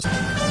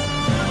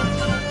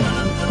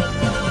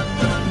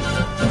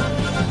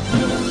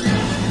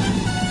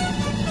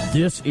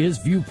This is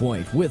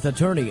Viewpoint with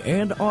attorney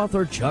and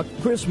author Chuck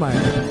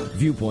Crismier.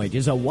 Viewpoint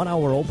is a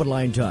 1-hour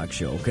open-line talk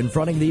show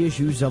confronting the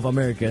issues of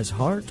America's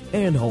heart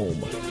and home.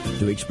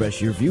 To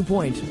express your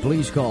viewpoint,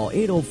 please call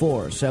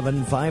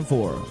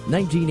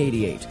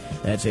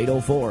 804-754-1988. That's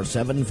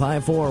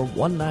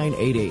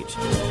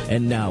 804-754-1988.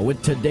 And now,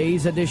 with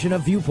today's edition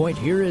of Viewpoint,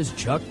 here is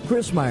Chuck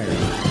Crismier.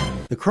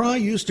 The cry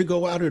used to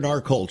go out in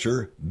our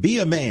culture, be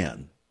a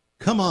man.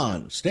 Come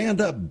on, stand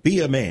up,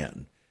 be a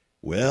man.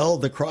 Well,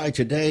 the cry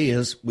today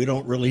is we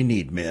don't really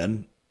need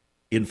men.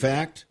 In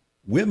fact,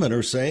 women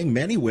are saying,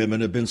 many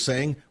women have been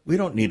saying, we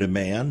don't need a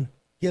man.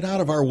 Get out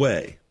of our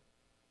way.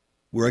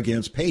 We're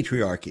against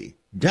patriarchy.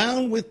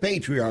 Down with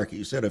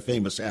patriarchy, said a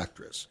famous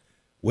actress.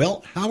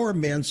 Well, how are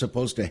men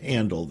supposed to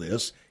handle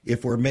this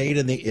if we're made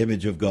in the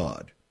image of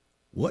God?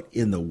 What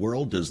in the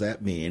world does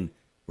that mean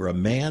for a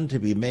man to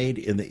be made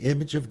in the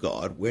image of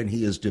God when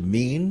he is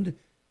demeaned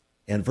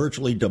and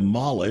virtually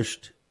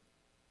demolished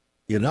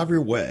in every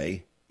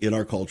way in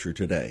our culture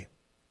today?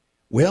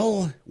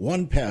 Well,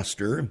 one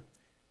pastor,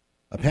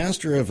 a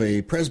pastor of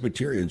a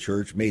Presbyterian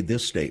church, made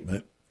this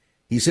statement.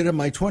 He said, in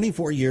my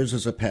 24 years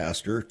as a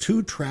pastor,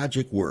 2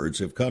 tragic words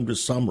have come to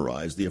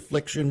summarize the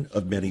affliction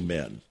of many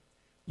men: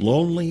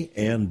 lonely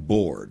and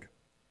bored.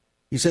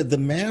 He said, the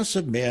mass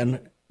of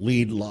men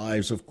lead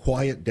lives of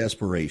quiet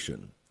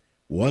desperation.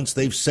 Once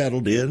they've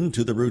settled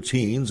into the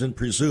routines and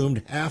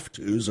presumed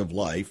have-tos of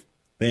life,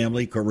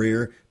 family,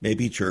 career,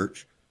 maybe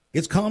church,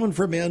 it's common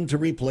for men to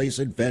replace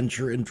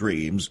adventure and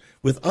dreams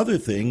with other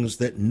things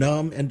that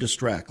numb and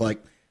distract,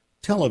 like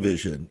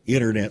television,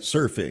 internet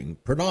surfing,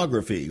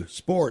 pornography,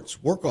 sports,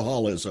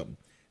 workaholism,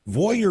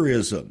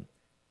 voyeurism,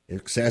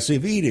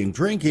 excessive eating,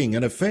 drinking,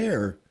 an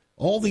affair,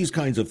 all these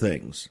kinds of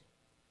things.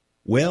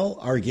 Well,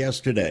 our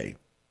guest today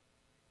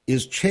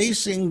is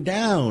chasing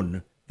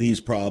down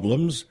these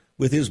problems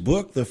with his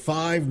book, The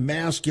 5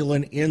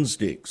 Masculine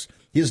Instincts.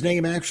 His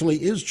name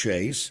actually is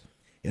Chase.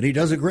 And he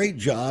does a great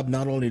job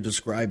not only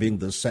describing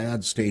the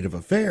sad state of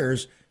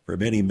affairs for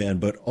many men,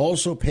 but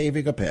also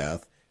paving a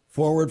path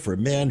forward for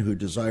men who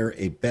desire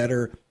a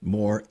better,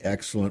 more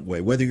excellent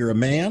way. Whether you're a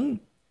man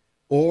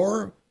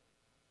or,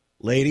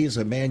 ladies,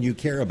 a man you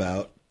care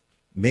about,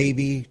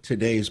 maybe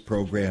today's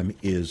program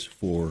is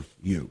for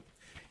you.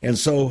 And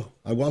so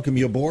I welcome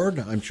you aboard.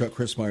 I'm Chuck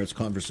Crismier's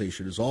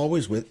conversation, as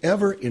always, with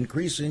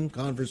ever-increasing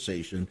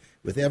conversation,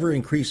 with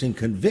ever-increasing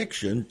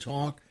conviction,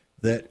 talk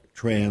that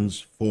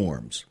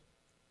transforms.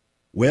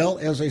 Well,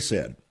 as I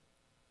said,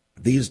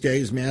 these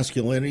days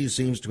masculinity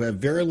seems to have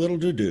very little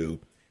to do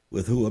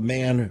with who a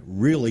man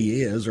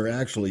really is or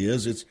actually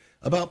is. It's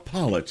about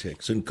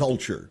politics and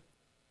culture.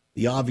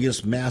 The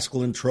obvious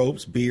masculine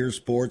tropes, beer,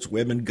 sports,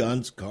 women,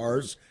 guns,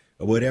 cars,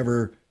 or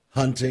whatever,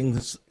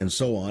 hunting, and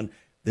so on.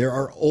 There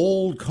are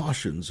old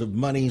cautions of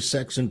money,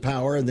 sex, and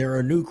power, and there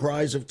are new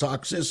cries of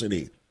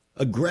toxicity,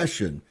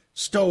 aggression,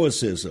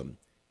 stoicism,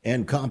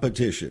 and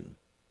competition.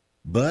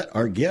 But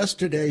our guest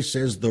today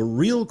says the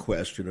real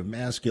question of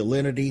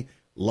masculinity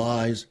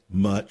lies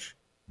much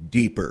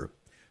deeper.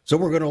 So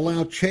we're going to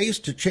allow Chase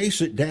to chase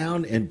it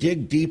down and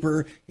dig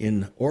deeper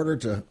in order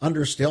to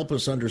help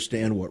us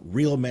understand what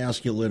real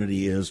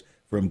masculinity is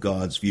from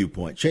God's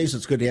viewpoint. Chase,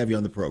 it's good to have you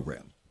on the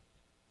program.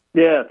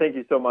 Yeah, thank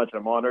you so much.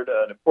 I'm honored.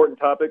 An important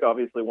topic,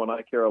 obviously one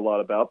I care a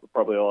lot about, but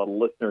probably a lot of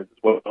listeners as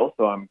well.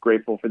 So I'm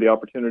grateful for the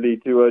opportunity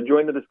to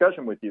join the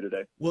discussion with you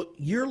today. Well,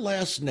 your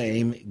last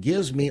name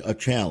gives me a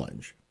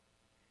challenge.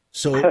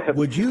 So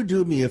would you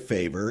do me a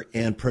favor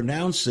and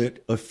pronounce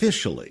it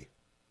officially?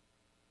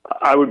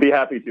 I would be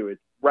happy to. It's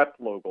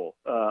Replogle.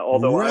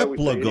 Although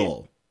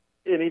Replogle.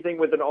 Anything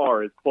with an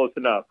R is close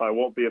enough. I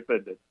won't be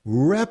offended.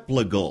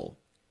 Replogle.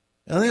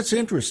 Now, that's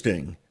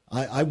interesting.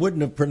 I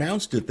wouldn't have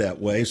pronounced it that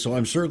way, so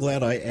I'm sure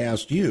glad I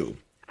asked you.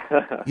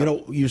 You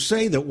know, you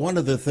say that one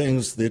of the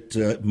things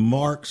that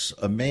marks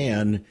a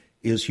man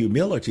is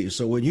humility.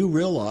 So when you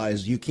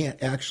realize you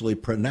can't actually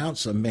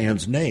pronounce a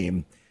man's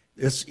name,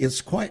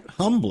 it's quite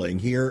humbling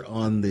here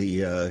on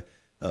the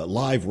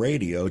live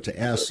radio to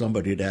ask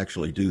somebody to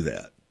actually do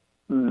that.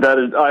 That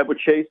is,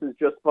 Chase is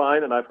just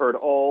fine, and I've heard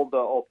all the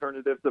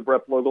alternatives of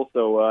Replogle,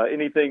 so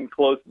anything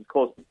close is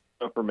close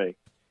enough for me.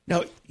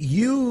 Now,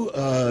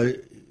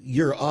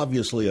 you're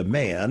obviously a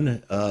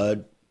man,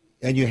 and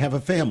you have a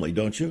family,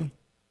 don't you?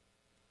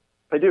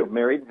 I do.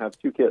 Married and have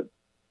 2 kids.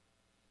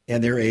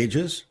 And their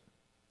ages?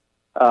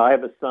 I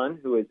have a son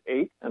who is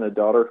 8 and a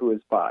daughter who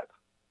is 5.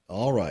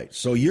 All right.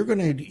 So you're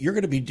going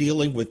to be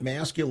dealing with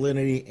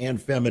masculinity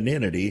and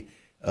femininity,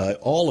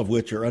 all of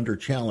which are under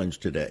challenge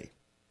today.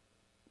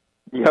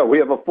 Yeah, we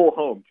have a full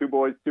home, 2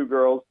 boys, 2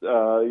 girls.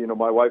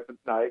 My wife and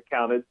I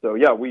counted. So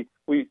yeah, we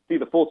see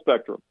the full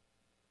spectrum.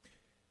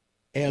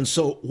 And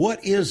so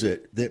what is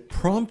it that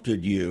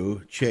prompted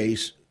you,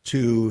 Chase,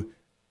 to,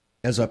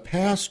 as a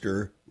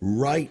pastor,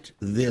 write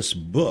this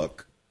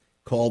book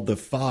called The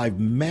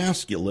 5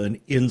 Masculine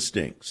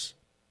Instincts?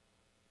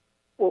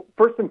 Well,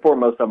 first and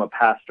foremost, I'm a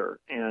pastor,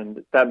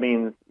 and that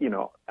means,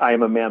 I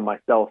am a man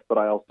myself, but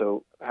I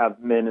also have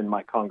men in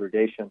my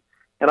congregation.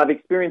 And I've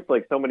experienced,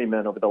 like so many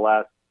men over the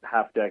last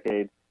half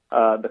decade,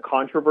 the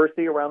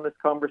controversy around this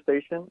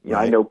conversation.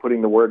 Right. I know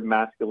putting the word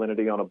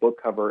masculinity on a book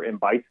cover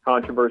invites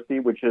controversy,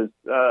 which is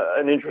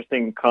an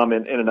interesting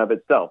comment in and of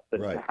itself.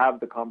 That Right. to have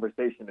the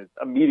conversation is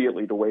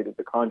immediately the way to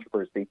the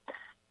controversy.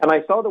 And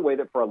I saw the way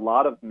that for a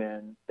lot of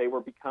men, they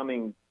were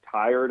becoming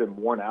tired and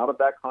worn out of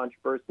that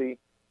controversy.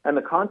 And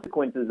the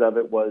consequences of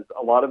it was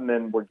a lot of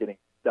men were getting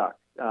stuck.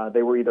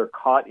 They were either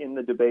caught in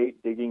the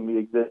debate, digging the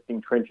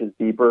existing trenches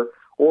deeper,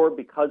 or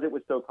because it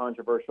was so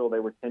controversial, they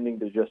were tending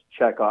to just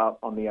check out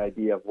on the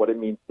idea of what it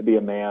means to be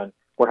a man.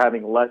 We're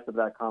having less of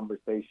that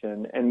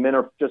conversation, and men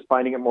are just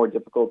finding it more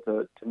difficult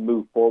to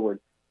move forward.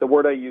 The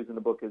word I use in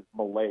the book is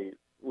malaise,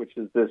 which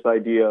is this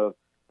idea of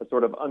a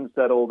sort of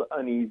unsettled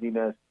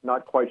uneasiness,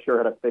 not quite sure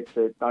how to fix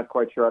it, not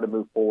quite sure how to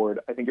move forward.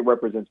 I think it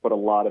represents what a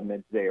lot of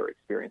men today are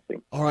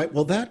experiencing. All right.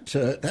 Well,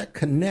 that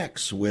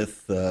connects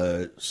with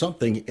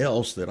something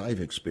else that I've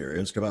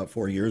experienced about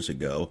 4 years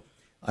ago.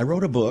 I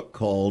wrote a book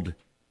called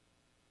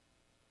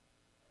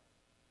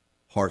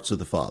Hearts of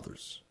the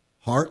Fathers.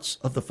 Hearts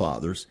of the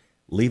Fathers,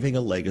 Leaving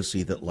a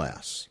Legacy That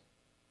Lasts.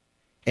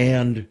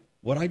 And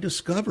what I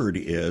discovered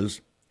is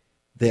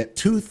that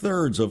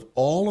 2/3 of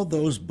all of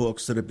those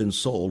books that have been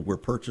sold were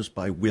purchased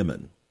by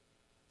women.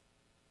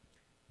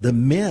 The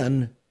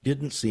men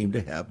didn't seem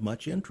to have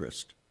much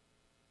interest,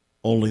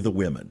 only the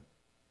women.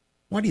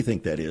 Why do you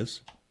think that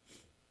is?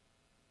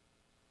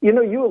 You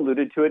know, you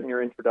alluded to it in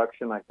your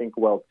introduction, I think,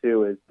 well,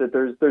 too, is that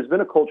there's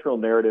been a cultural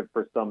narrative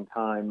for some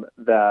time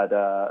that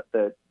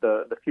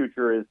the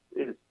future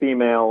is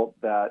female,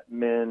 that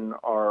men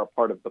are a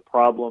part of the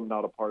problem,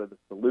 not a part of the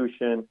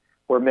solution.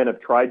 Where men have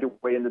tried to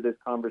weigh into this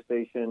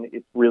conversation,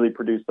 it's really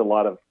produced a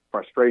lot of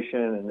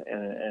frustration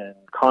and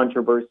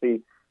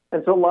controversy.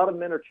 And so a lot of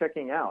men are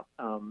checking out.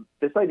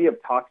 This idea of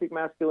toxic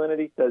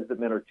masculinity says that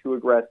men are too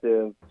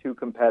aggressive, too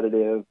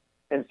competitive,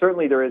 and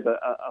certainly there is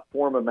a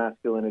form of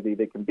masculinity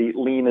that can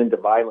lean into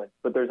violence.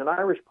 But there's an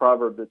Irish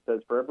proverb that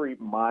says for every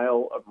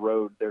mile of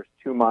road, there's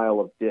 2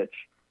 miles of ditch.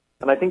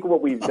 And I think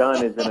what we've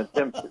done is, in an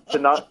attempt to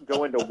not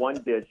go into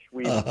one ditch,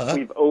 we've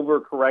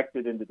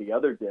overcorrected into the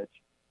other ditch.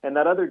 And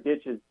that other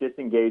ditch is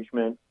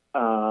disengagement,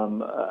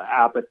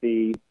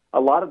 apathy. A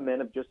lot of men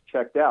have just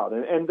checked out.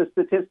 And the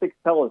statistics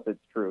tell us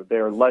it's true.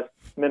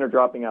 Men are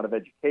dropping out of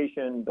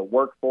education, the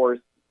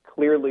workforce,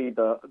 clearly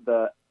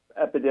the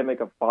epidemic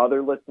of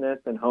fatherlessness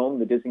in home,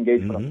 the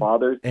disengagement of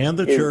fathers. And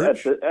the is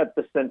church. At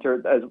the center,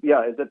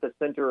 is at the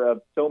center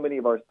of so many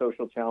of our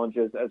social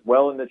challenges as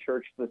well in the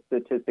church. The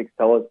statistics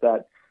tell us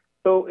that.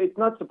 So it's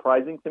not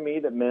surprising to me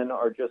that men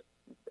are just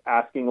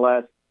asking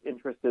less,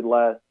 interested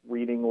less,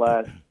 reading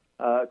less.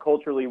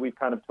 Culturally, we've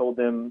kind of told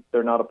them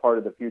they're not a part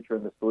of the future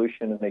and the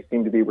solution, and they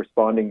seem to be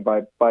responding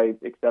by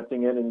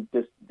accepting it and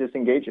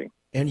disengaging.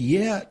 And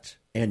yet,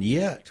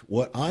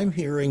 what I'm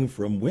hearing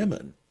from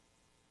women,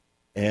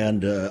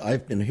 and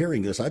I've been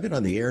hearing this, I've been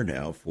on the air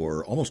now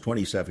for almost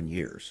 27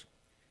 years,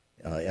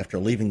 after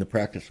leaving the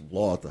practice of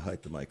law at the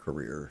height of my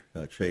career,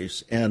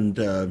 Chase.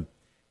 And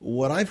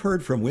what I've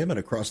heard from women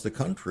across the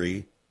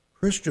country,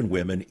 Christian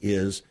women,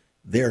 is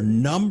their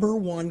number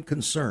one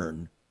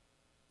concern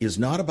is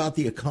not about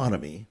the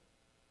economy.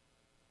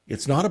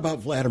 It's not about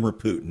Vladimir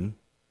Putin.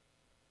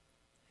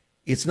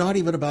 It's not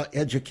even about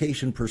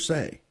education per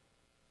se.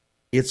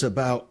 It's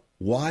about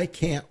why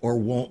can't or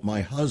won't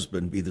my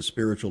husband be the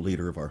spiritual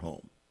leader of our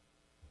home?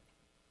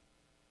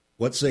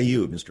 What say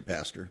you, Mr.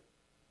 Pastor?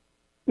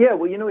 Yeah,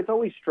 well, it's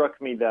always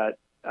struck me that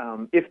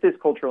if this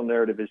cultural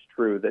narrative is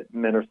true, that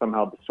men are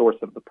somehow the source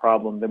of the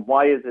problem, then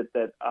why is it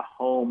that a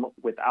home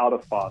without a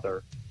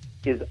father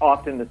is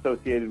often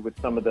associated with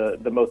some of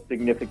the most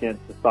significant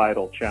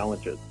societal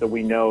challenges? So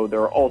we know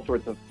there are all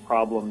sorts of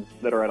problems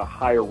that are at a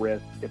higher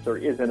risk if there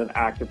isn't an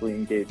actively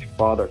engaged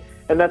father.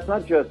 And that's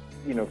not just,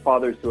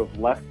 fathers who have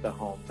left the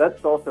home.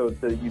 That's also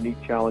the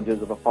unique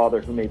challenges of a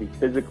father who may be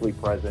physically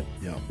present,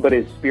 but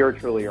is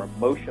spiritually or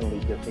emotionally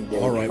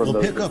disengaged. All right,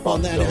 we'll pick up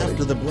on that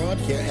after the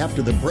broadcast,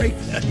 after the break,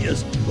 that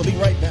is. We'll be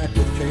right back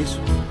with Chase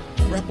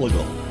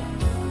Replogle.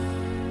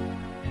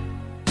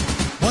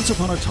 Once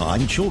upon a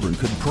time, children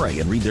could pray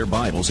and read their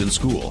Bibles in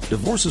school.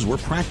 Divorces were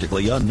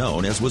practically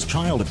unknown, as was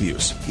child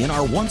abuse. In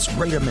our once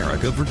great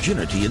America,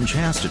 virginity and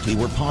chastity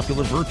were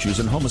popular virtues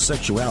and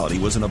homosexuality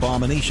was an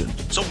abomination.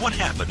 So what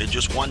happened in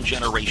just one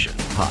generation?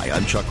 Hi,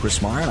 I'm Chuck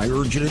Christmeyer, and I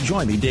urge you to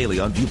join me daily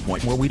on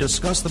Viewpoint, where we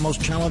discuss the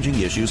most challenging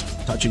issues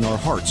touching our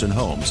hearts and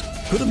homes.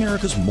 Could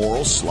America's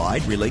moral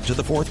slide relate to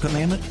the Fourth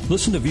Commandment?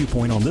 Listen to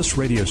Viewpoint on this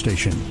radio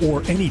station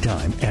or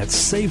anytime at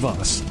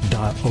saveus.org.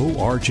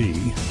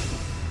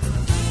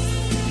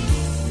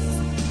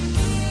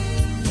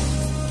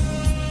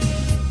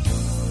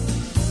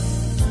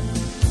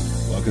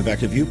 Welcome back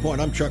to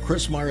Viewpoint. I'm Chuck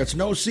Christmeyer. It's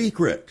no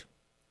secret.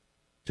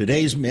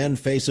 Today's men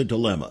face a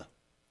dilemma.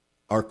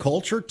 Our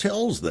culture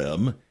tells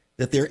them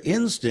that their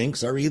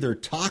instincts are either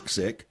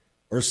toxic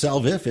or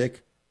salvific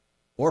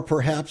or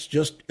perhaps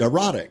just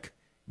erotic.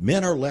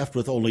 Men are left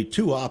with only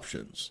two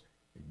options: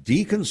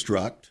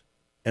 deconstruct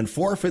and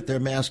forfeit their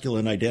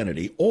masculine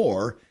identity,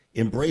 or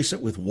embrace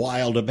it with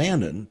wild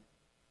abandon.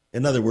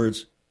 In other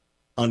words,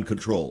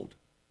 uncontrolled.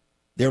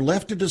 They're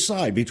left to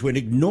decide between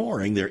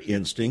ignoring their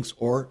instincts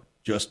or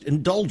just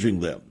indulging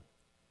them.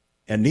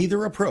 And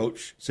neither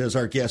approach, says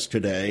our guest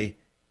today,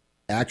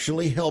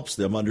 actually helps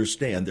them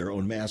understand their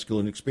own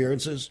masculine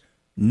experiences,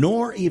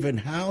 nor even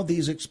how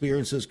these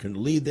experiences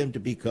can lead them to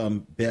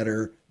become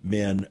better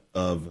men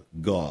of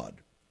God.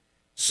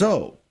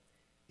 So,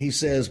 he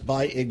says,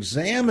 by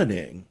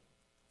examining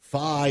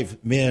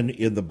 5 men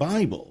in the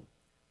Bible,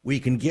 we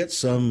can get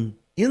some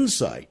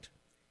insight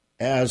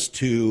as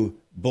to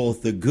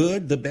both the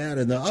good, the bad,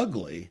 and the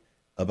ugly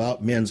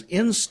about men's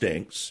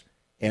instincts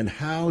and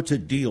how to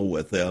deal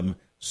with them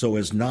so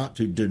as not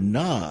to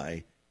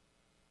deny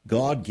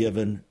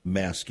God-given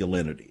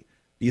masculinity.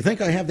 Do you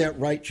think I have that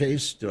right,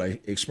 Chase? Did I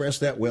express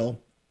that well?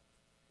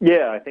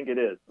 Yeah, I think it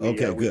is.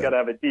 Okay, we've got to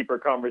have a deeper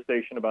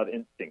conversation about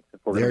instincts if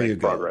we're going to make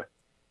progress.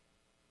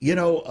 You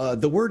know,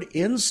 the word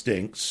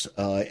instincts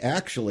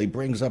actually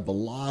brings up a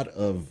lot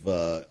of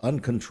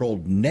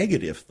uncontrolled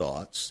negative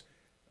thoughts,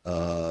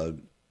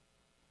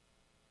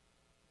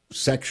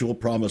 sexual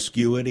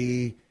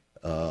promiscuity,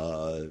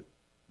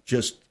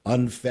 just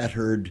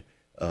unfettered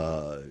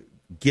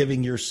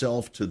giving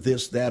yourself to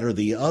this, that, or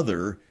the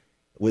other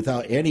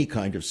without any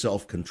kind of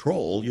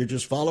self-control. You're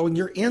just following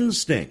your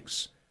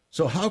instincts.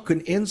 So how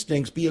can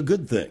instincts be a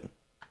good thing?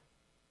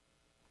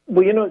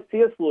 Well, you know,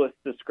 C.S. Lewis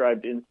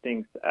described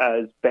instincts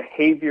as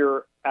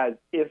behavior as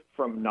if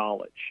from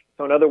knowledge.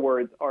 So in other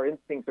words, our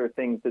instincts are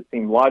things that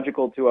seem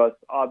logical to us,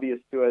 obvious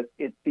to us.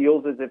 It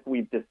feels as if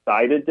we've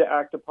decided to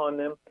act upon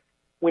them,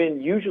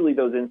 when usually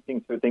those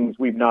instincts are things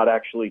we've not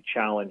actually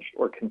challenged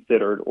or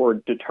considered or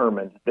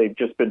determined. They've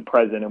just been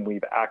present and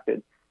we've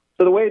acted.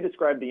 So the way I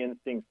describe the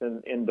instincts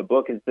in the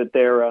book is that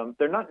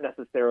they're not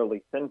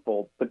necessarily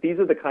sinful, but these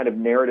are the kind of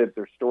narratives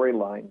or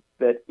storylines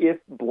that, if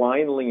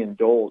blindly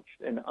indulged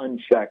and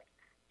unchecked,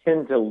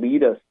 tend to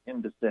lead us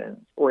into sins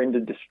or into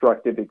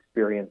destructive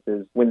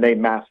experiences when they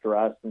master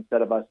us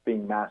instead of us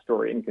being master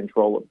or in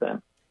control of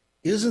them.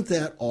 Isn't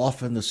that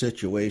often the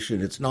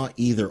situation? It's not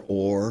either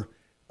or.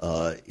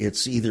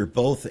 It's either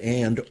both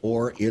and,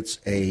 or it's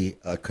a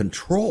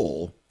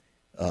control.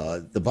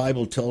 The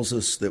Bible tells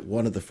us that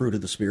one of the fruit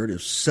of the Spirit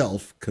is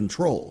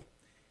self-control.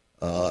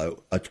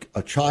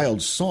 A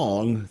child's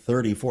song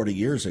 30, 40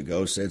 years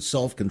ago said,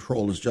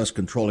 self-control is just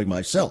controlling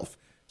myself,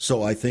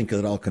 so I think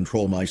that I'll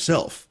control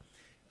myself.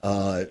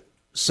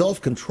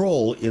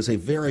 Self-control is a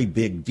very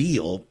big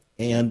deal,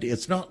 and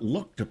it's not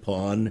looked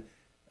upon,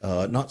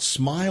 not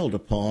smiled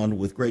upon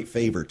with great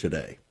favor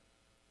today.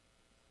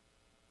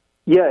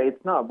 Yeah,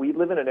 it's not. We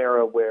live in an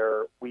era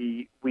where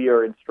we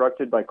are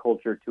instructed by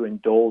culture to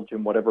indulge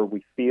in whatever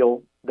we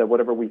feel, that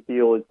whatever we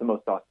feel is the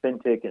most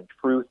authentic and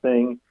true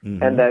thing,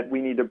 and that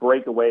we need to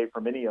break away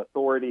from any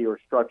authority or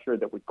structure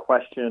that would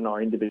question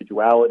our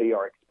individuality,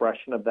 our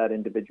expression of that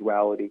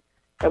individuality.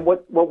 And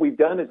what we've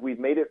done is we've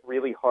made it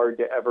really hard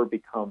to ever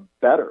become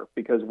better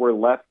because we're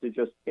left to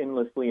just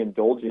endlessly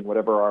indulging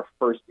whatever our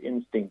first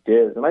instinct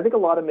is. And I think a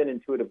lot of men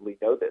intuitively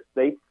know this.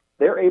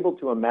 They're able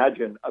to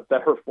imagine a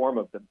better form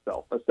of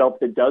themselves, a self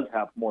that does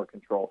have more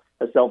control,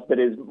 a self that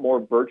is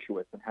more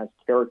virtuous and has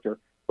character.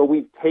 But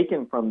we've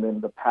taken from them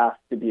the path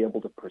to be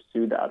able to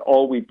pursue that.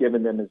 All we've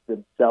given them is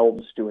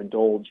themselves to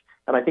indulge.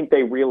 And I think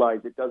they realize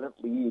it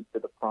doesn't lead to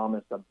the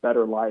promise of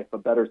better life, a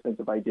better sense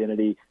of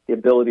identity, the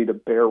ability to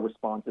bear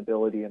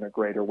responsibility in a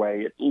greater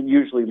way. It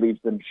usually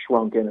leaves them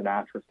shrunken and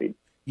atrophied.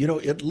 You know,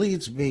 it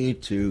leads me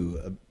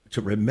to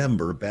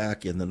remember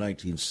back in the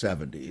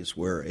 1970s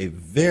where a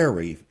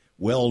very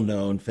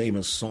well-known,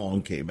 famous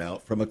song came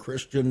out from a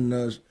Christian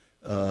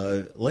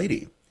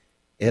lady.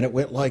 And it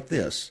went like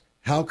this: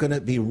 how can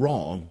it be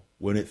wrong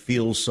when it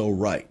feels so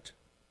right?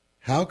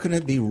 How can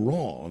it be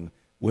wrong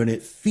when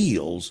it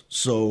feels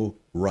so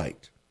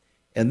right?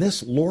 And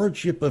this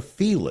lordship of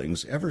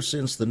feelings, ever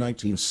since the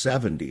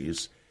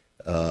 1970s,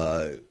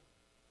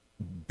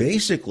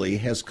 basically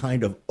has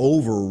kind of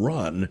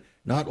overrun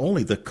not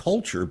only the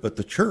culture, but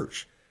the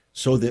church,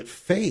 so that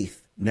faith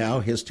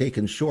now has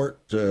taken short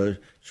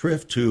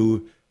shrift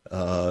to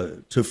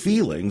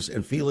feelings,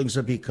 and feelings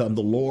have become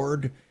the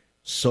Lord,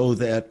 so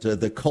that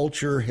the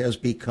culture has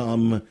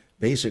become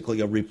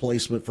basically a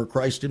replacement for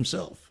Christ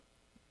himself.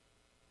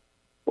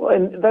 Well,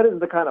 and that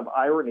is the kind of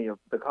irony of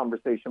the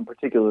conversation,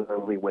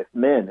 particularly with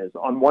men, is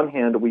on one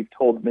hand, we've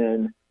told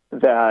men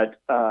that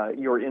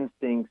your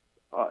instincts,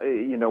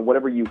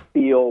 whatever you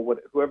feel,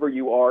 whoever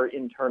you are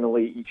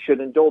internally, you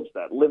should indulge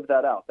that, live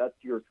that out. That's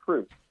your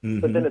truth.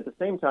 But then at the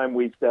same time,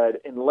 we've said,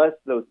 unless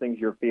those things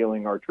you're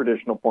feeling are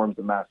traditional forms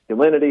of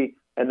masculinity,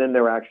 and then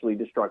they're actually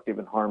destructive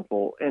and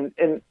harmful.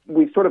 And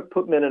we've sort of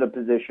put men in a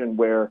position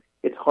where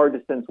it's hard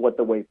to sense what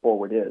the way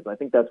forward is. I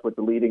think that's what's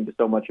leading to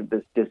so much of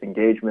this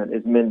disengagement,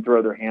 is men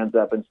throw their hands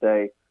up and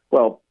say,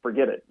 well,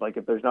 forget it. Like,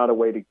 if there's not a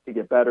way to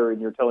get better and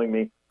you're telling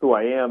me who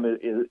I am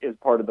is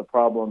part of the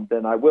problem,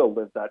 then I will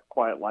live that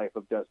quiet life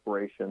of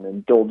desperation,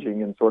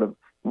 indulging in sort of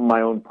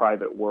my own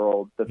private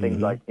world, the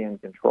things I can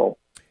control.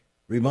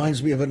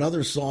 Reminds me of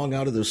another song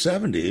out of the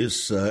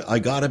 70s, I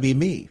Gotta Be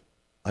Me.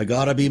 I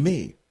Gotta Be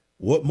Me.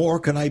 What more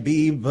can I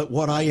be but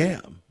what I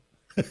am?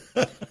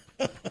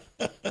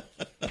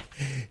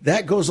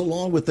 that goes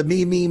along with the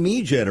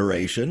me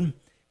generation.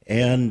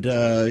 And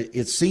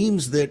it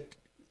seems that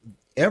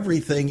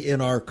everything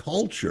in our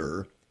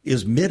culture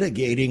is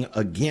mitigating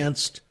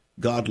against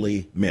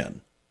godly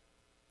men.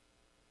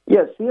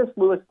 Yes, C.S.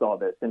 Lewis saw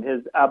this in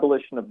his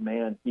Abolition of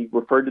Man. He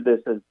referred to this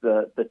as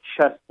the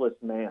chestless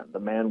man, the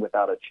man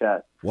without a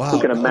chest. Wow.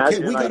 Who can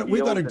imagine we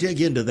got to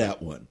dig into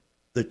that one.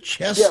 The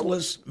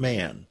chestless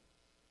man.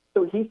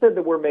 So he said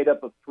that we're made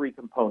up of three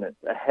components: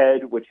 a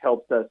head, which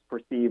helps us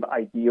perceive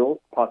ideals,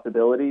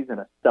 possibilities, and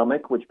a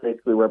stomach, which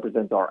basically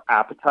represents our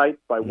appetites.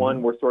 By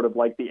one, we're sort of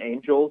like the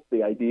angels,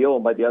 the ideal,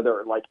 and by the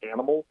other, like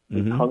animals,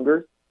 these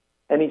hungers.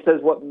 And he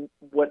says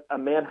what a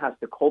man has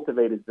to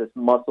cultivate is this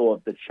muscle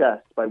of the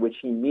chest by which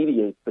he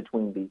mediates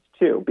between these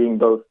two, being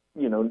both,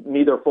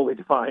 neither fully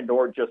defined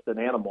nor just an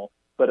animal,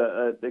 but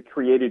a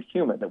created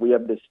human, that we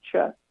have this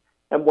chest.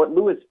 And what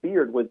Lewis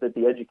feared was that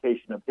the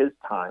education of his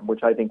time,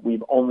 which I think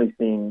we've only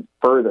seen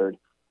furthered,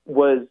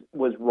 was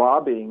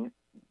robbing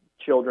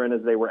children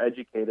as they were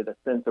educated a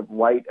sense of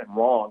right and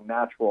wrong,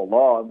 natural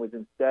law, and was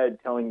instead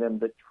telling them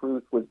that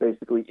truth was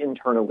basically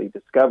internally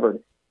discovered.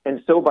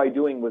 And so by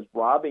doing was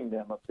robbing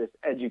them of this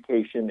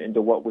education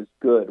into what was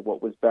good,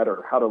 what was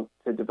better, how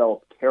to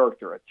develop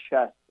character, a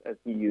chest, as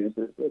he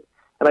uses it.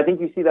 And I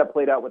think you see that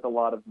played out with a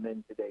lot of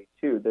men today,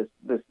 too.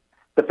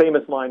 The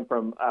famous line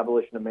from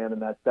Abolition of Man in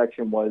that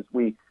section was,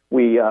 we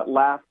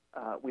laugh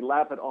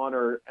at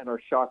honor and are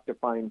shocked to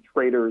find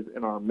traitors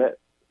in our midst.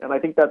 And I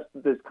think that's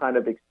this kind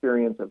of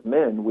experience of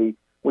men. We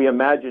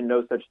imagine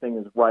no such thing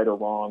as right or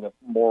wrong, of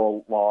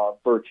moral law,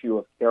 virtue,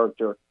 of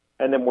character,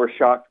 and then we're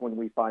shocked when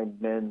we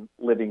find men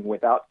living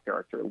without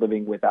character,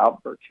 living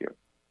without virtue.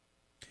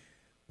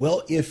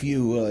 Well, if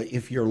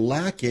you're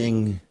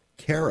lacking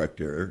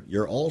character,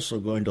 you're also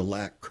going to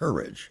lack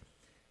courage.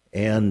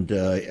 And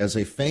as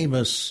a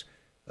famous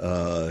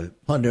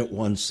pundit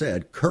once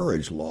said,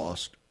 courage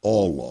lost,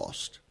 all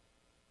lost.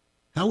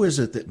 How is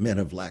it that men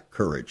have lacked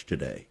courage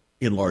today,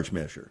 in large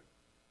measure?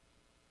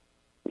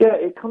 Yeah,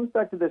 it comes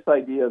back to this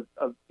idea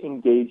of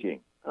engaging.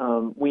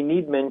 We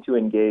need men to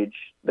engage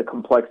the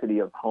complexity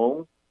of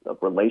home, of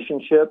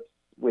relationships,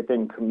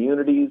 within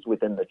communities,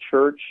 within the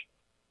church.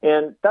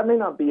 And that may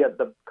not be at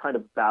the kind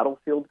of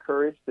battlefield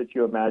courage that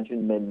you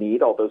imagine men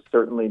need, although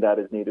certainly that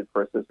is needed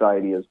for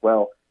society as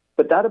well.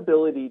 But that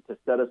ability to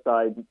set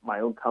aside my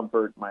own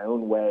comfort, my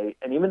own way,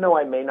 and even though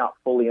I may not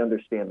fully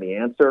understand the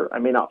answer, I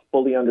may not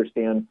fully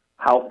understand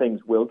how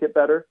things will get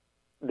better,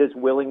 this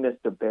willingness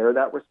to bear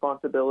that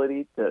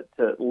responsibility, to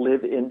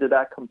live into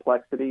that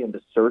complexity and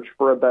to search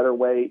for a better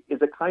way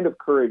is a kind of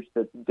courage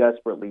that's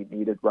desperately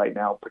needed right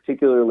now,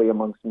 particularly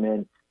amongst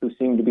men who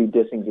seem to be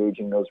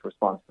disengaging those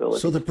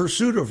responsibilities. So the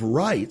pursuit of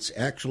rights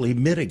actually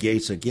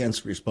mitigates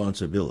against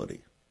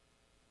responsibility.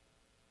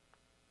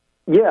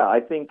 Yeah, I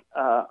think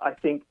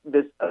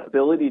this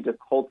ability to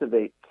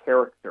cultivate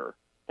character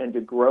and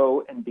to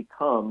grow and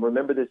become,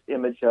 remember this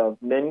image of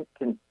men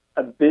can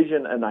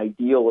envision an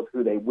ideal of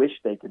who they wish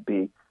they could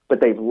be,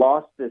 but they've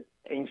lost this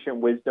ancient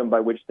wisdom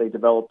by which they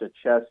developed a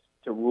chest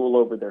to rule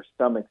over their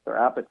stomachs, their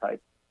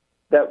appetites,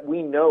 that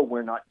we know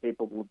we're not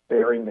capable of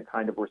bearing the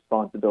kind of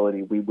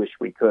responsibility we wish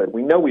we could.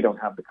 We know we don't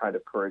have the kind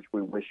of courage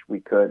we wish we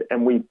could,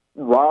 and we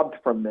robbed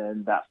from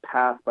men that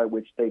path by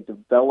which they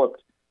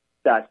developed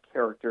that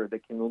character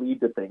that can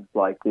lead to things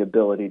like the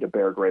ability to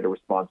bear greater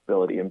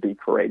responsibility and be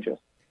courageous.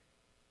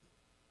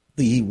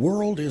 The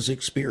world is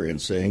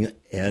experiencing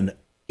an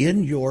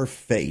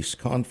in-your-face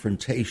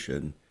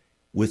confrontation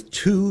with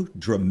two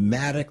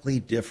dramatically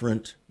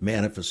different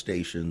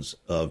manifestations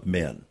of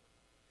men.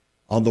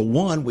 On the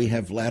one, we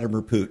have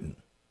Vladimir Putin.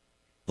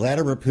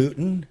 Vladimir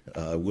Putin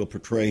will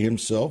portray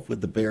himself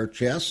with the bare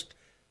chest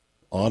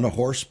on a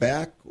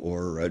horseback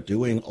or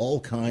doing all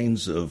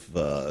kinds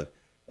of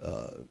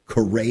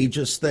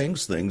courageous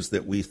things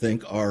that we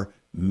think are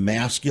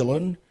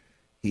masculine.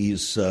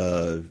 He's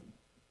under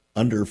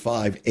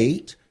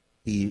 5'8".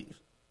 He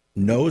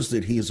knows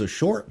that he is a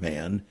short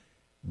man,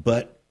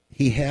 but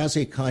he has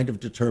a kind of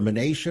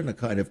determination, a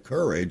kind of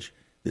courage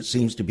that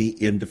seems to be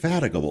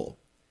indefatigable.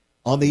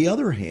 On the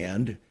other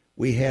hand,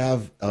 we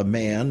have a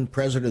man,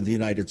 President of the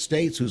United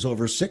States, who's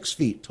over 6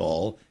 feet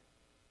tall,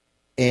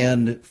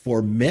 and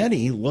for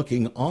many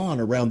looking on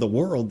around the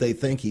world, they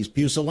think he's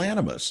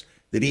pusillanimous,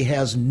 that he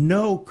has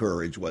no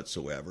courage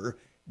whatsoever,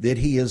 that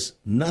he is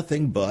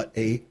nothing but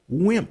a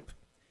wimp.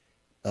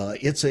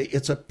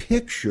 It's a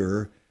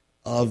picture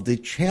of the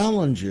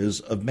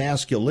challenges of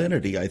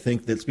masculinity, I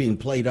think, that's being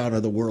played out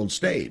on the world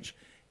stage.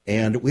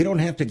 And we don't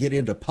have to get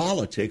into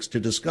politics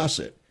to discuss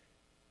it.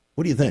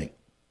 What do you think?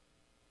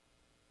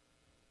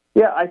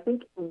 Yeah, I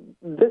think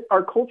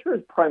our culture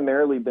has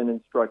primarily been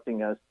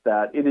instructing us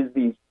that it is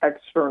these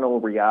external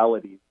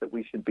realities that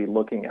we should be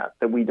looking at,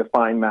 that we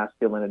define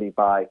masculinity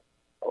by.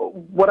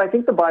 What I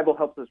think the Bible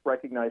helps us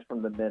recognize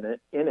from the men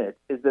in it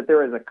is that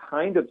there is a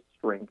kind of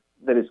strength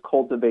that is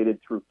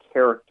cultivated through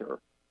character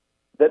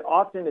that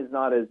often is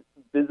not as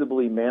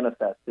visibly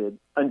manifested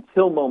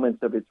until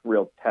moments of its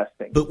real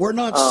testing. But we're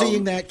not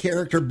seeing that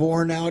character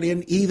born out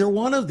in either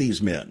one of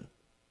these men.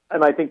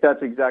 And I think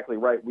that's exactly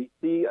right. We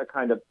see a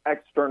kind of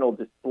external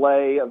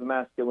display of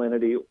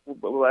masculinity,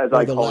 as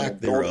I call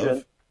it,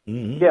 indulgence.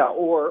 Mm-hmm. Yeah,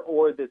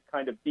 or this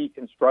kind of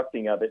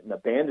deconstructing of it and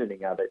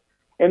abandoning of it.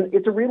 And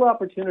it's a real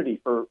opportunity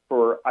for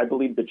I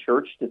believe, the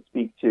church to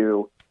speak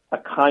to a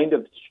kind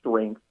of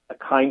strength, a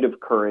kind of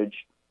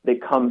courage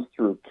that comes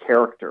through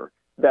character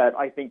that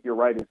I think you're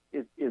right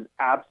is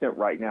absent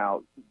right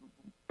now.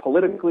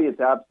 Politically, it's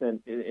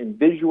absent in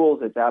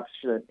visuals, it's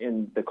absent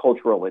in the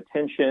cultural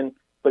attention,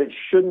 but it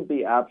shouldn't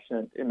be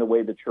absent in the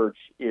way the church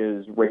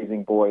is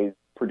raising boys,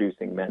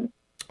 producing men.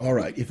 All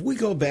right. If we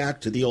go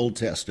back to the Old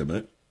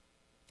Testament,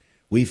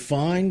 we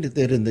find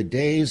that in the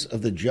days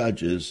of the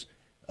judges,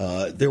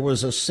 there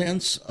was a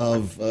sense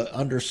of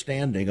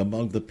understanding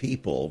among the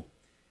people.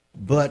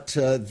 But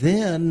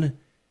then,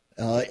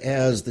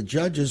 as the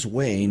judges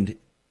waned,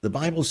 the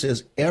Bible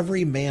says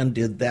every man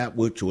did that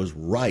which was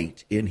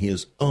right in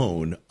his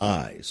own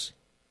eyes.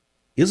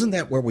 Isn't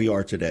that where we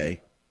are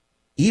today?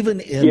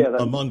 Even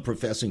among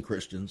professing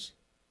Christians?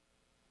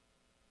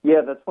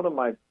 Yeah, that's one of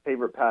my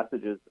favorite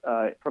passages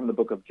from the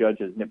book of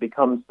Judges, and it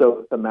becomes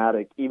so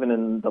thematic even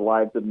in the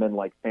lives of men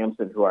like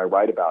Samson, who I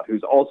write about,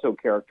 who's also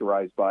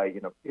characterized by,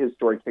 his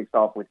story kicks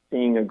off with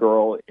seeing a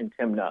girl in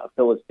Timnah, a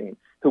Philistine,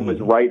 who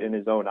was right in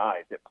his own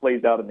eyes. It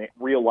plays out in the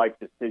real-life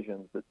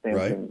decisions that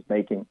Samson is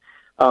making.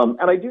 And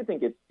I do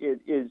think it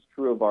is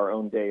true of our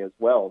own day as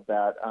well,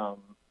 that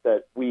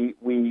we,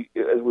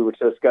 as we were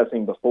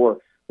discussing before,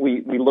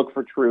 we look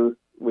for truth,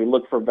 we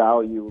look for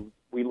value,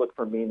 we look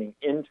for meaning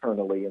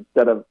internally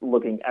instead of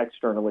looking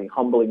externally,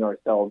 humbling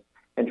ourselves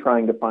and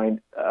trying to find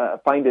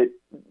it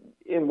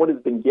in what has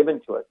been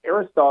given to us.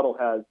 Aristotle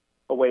has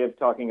a way of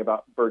talking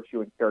about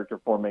virtue and character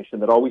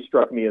formation that always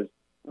struck me as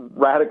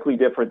radically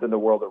different than the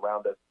world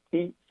around us.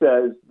 He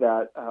says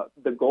that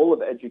the goal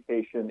of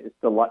education is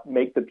to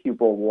make the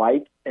pupil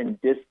like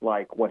and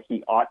dislike what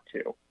he ought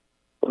to.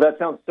 Well, that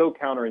sounds so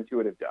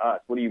counterintuitive to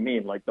us. What do you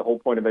mean? Like, the whole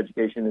point of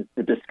education is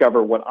to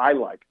discover what I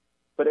like.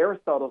 But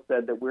Aristotle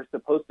said that we're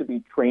supposed to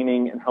be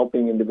training and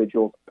helping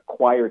individuals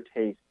acquire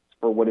tastes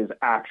for what is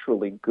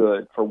actually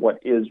good, for what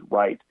is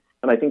right.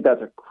 And I think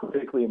that's a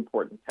critically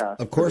important task.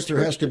 Of course,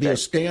 there has to be a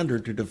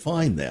standard to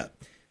define that.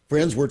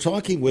 Friends, we're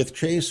talking with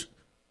Chase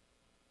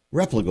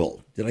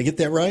Replogle. Did I get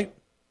that right?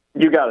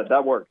 You got it.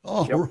 That worked.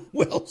 Oh, yep.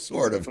 Well,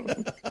 sort of.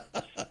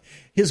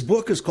 His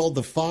book is called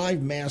The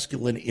 5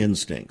 Masculine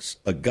Instincts,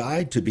 A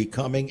Guide to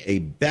Becoming a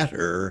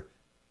Better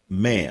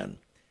Man.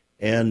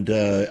 And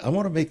I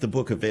want to make the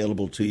book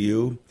available to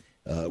you.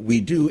 We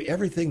do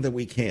everything that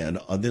we can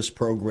on this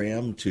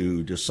program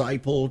to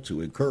disciple,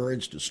 to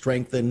encourage, to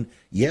strengthen.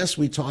 Yes,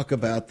 we talk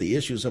about the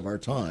issues of our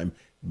time,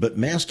 but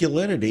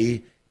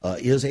masculinity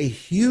is a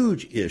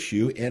huge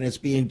issue, and it's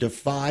being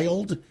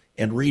defiled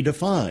and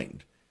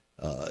redefined.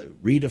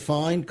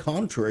 Redefined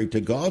contrary to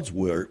God's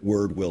word,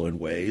 will, and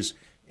ways,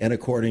 and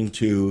according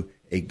to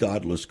a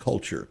godless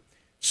culture.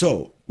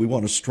 So we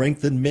want to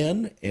strengthen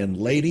men, and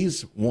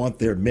ladies want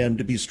their men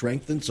to be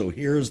strengthened. So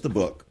here's the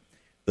book,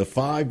 The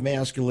 5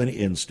 Masculine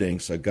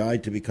Instincts, A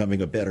Guide to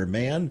Becoming a Better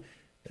Man.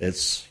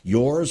 It's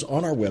yours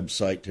on our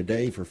website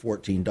today for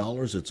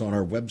 $14. It's on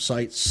our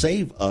website,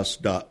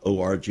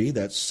 saveus.org.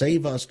 That's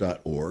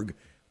saveus.org.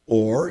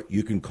 Or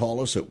you can call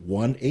us at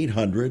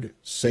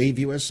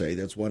 1-800-SAVE-USA.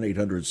 That's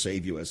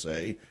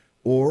 1-800-SAVE-USA.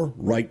 Or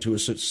write to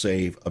us at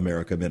Save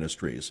America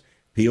Ministries.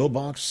 P.O.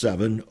 Box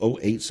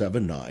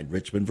 70879,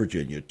 Richmond,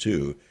 Virginia,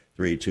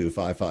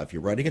 23255. If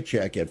you're writing a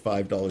check, add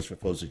 $5 for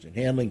postage and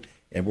handling,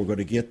 and we're going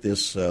to get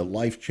this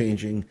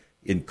life-changing,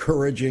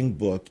 encouraging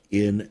book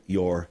in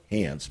your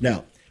hands.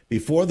 Now,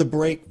 before the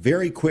break,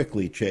 very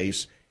quickly,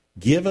 Chase,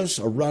 give us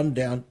a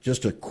rundown,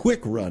 just a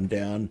quick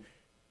rundown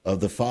of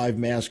the 5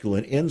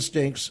 masculine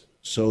instincts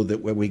so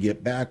that when we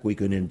get back, we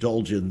can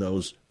indulge in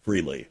those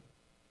freely.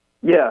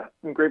 Yeah,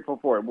 I'm grateful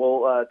for it.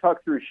 We'll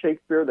talk through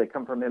Shakespeare. They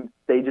come from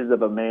Stages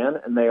of a Man,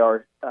 and they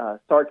are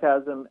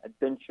sarcasm,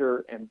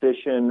 adventure,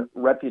 ambition,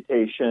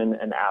 reputation,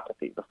 and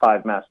apathy, the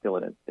 5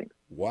 masculine instincts.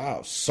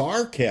 Wow,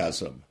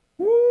 sarcasm.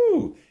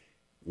 Woo!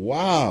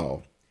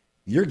 Wow.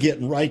 You're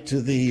getting right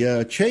to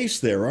the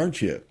chase there,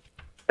 aren't you?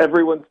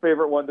 Everyone's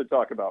favorite one to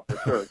talk about, for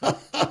sure.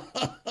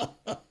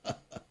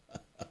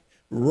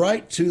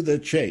 Right to the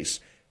chase.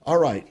 All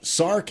right,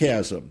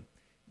 sarcasm.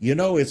 You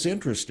know, it's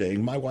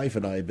interesting. My wife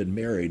and I have been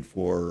married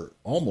for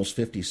almost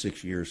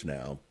 56 years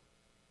now.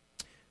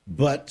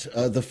 But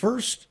the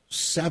first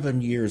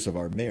 7 years of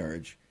our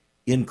marriage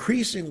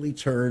increasingly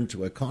turned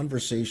to a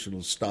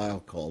conversational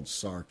style called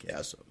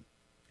sarcasm.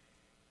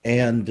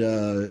 And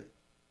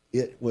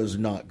it was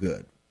not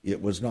good.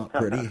 It was not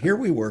pretty. Here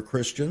we were,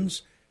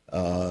 Christians.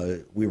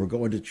 We were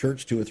going to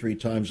church 2 or 3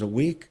 times a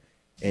week,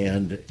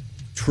 and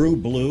true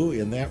blue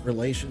in that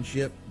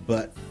relationship.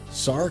 But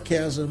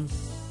sarcasm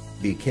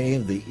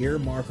became the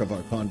earmark of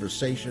our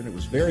conversation. It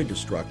was very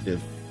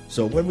destructive.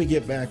 So when we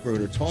get back, we're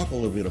going to talk a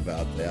little bit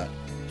about that,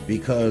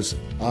 because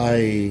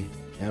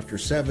after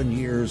 7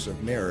 years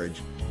of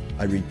marriage,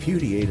 I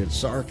repudiated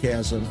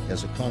sarcasm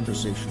as a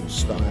conversational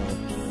style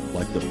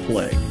like the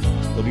plague.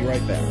 We'll be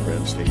right back,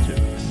 friends. Stay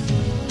tuned.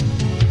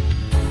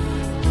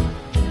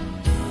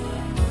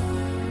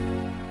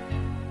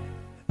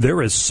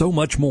 There is so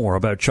much more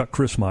about Chuck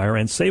Crismier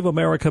and Save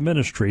America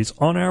Ministries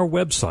on our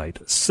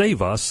website,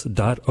 saveus.org.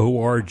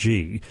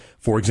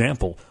 For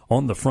example,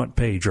 on the front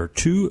page are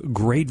 2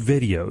 great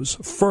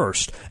videos.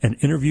 First, an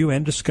interview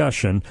and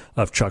discussion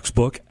of Chuck's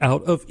book,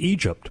 Out of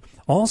Egypt.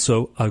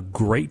 Also, a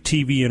great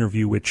TV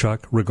interview with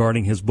Chuck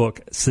regarding his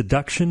book,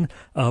 Seduction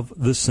of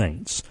the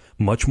Saints.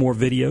 Much more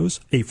videos,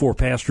 a For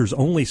Pastors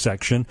Only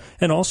section,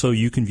 and also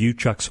you can view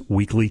Chuck's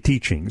weekly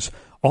teachings.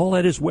 All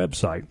at his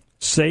website,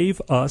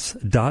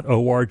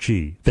 saveus.org.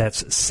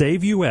 That's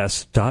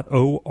saveus.org.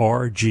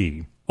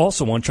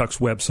 Also on Chuck's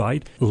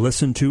website,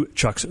 listen to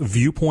Chuck's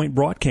Viewpoint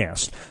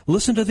broadcast.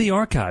 Listen to the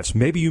archives.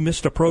 Maybe you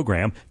missed a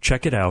program.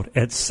 Check it out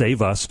at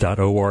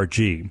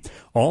saveus.org.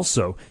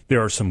 Also,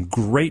 there are some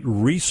great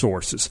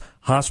resources,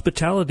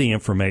 hospitality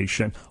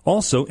information,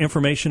 also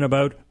information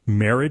about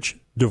marriage,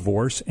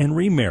 divorce, and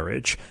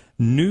remarriage,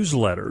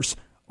 newsletters,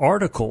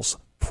 articles,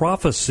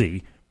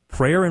 prophecy,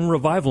 prayer and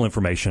revival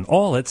information,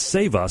 all at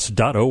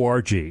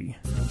saveus.org.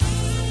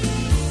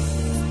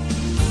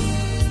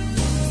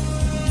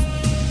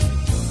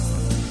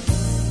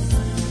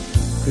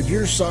 Could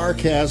your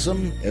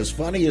sarcasm, as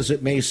funny as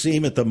it may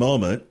seem at the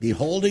moment, be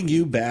holding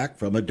you back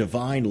from a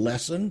divine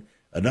lesson,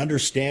 an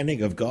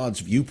understanding of God's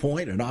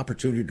viewpoint, an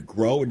opportunity to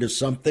grow into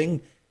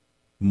something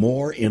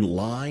more in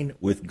line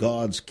with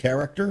God's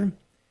character?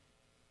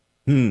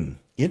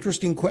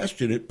 Interesting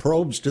question. It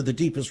probes to the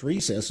deepest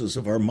recesses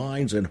of our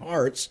minds and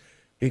hearts,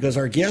 because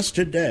our guest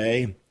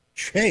today,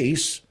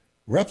 Chase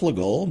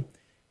Replogle,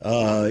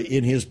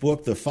 in his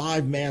book, The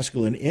 5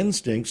 Masculine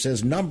Instincts,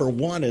 says number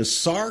 1 is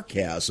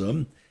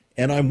sarcasm,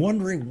 and I'm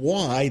wondering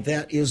why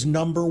that is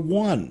number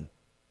 1.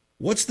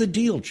 What's the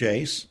deal,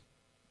 Chase?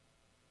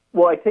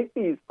 Well, I take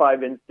these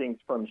 5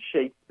 instincts from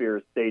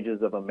Shakespeare's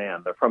Stages of a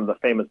Man. They're from the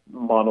famous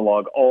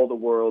monologue, All the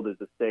World is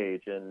a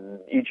Stage,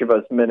 and each of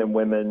us, men and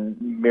women,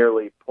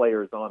 merely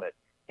players on it.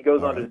 He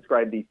goes on to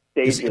describe these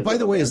stages. By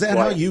the way, is that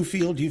how you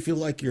feel? Do you feel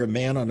like you're a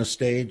man on a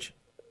stage?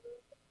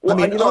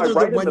 Well, I mean, other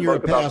than when you're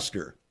a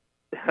pastor.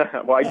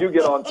 Well, I do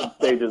get on some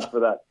stages for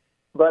that.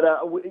 But,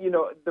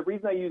 the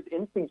reason I use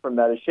instincts from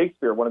that is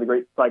Shakespeare, one of the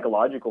great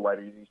psychological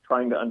writers. He's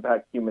trying to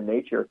unpack human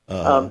nature.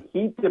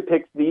 He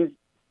depicts these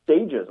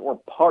stages or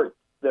parts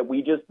that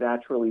we just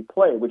naturally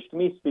play, which to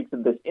me speaks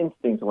of this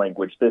instinct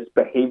language, this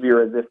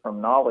behavior as if from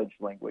knowledge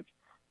language.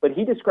 But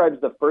he describes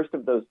the first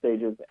of those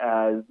stages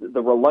as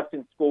the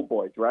reluctant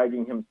schoolboy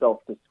dragging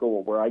himself to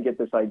school, where I get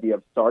this idea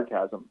of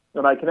sarcasm.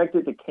 And I connect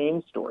it to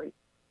Cain's story.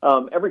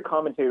 Every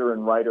commentator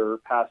and writer,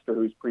 pastor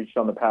who's preached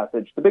on the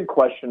passage, the big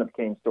question of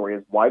Cain's story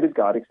is, why did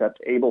God accept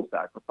Abel's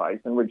sacrifice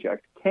and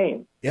reject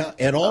Cain? Yeah,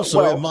 and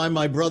also, am I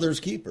my brother's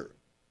keeper?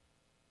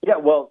 Yeah,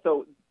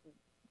 so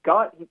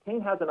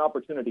Cain has an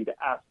opportunity to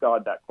ask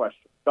God that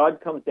question.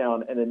 God comes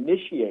down and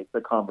initiates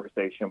a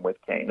conversation with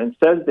Cain and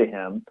says to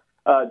him,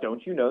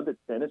 don't you know that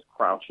sin is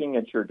crouching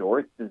at your door?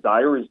 Its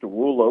desire is to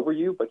rule over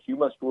you, but you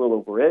must rule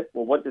over it.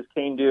 Well, what does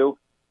Cain do?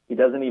 He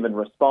doesn't even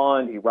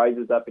respond. He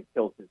rises up and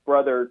kills his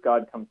brother.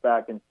 God comes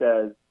back and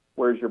says,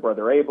 where's your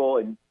brother Abel?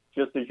 And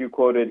just as you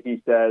quoted,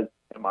 he says,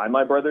 am I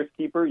my brother's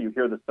keeper? You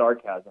hear the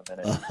sarcasm in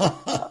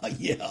it.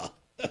 Yeah.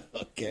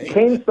 Okay.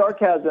 Cain's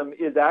sarcasm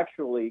is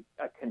actually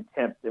a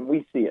contempt, and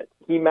we see it.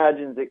 He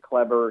imagines it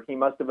clever. He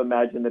must have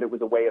imagined that it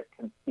was a way of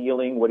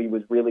concealing what he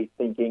was really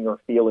thinking or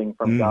feeling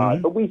from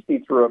God. But we see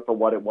through it for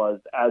what it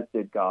was, as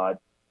did God.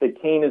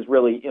 That Cain is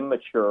really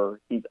immature.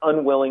 He's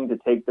unwilling to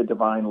take the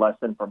divine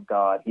lesson from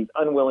God. He's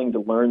unwilling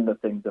to learn the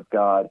things of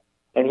God,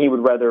 and he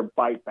would rather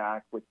bite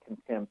back with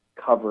contempt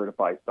covered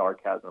by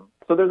sarcasm.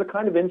 So there's a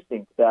kind of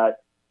instinct that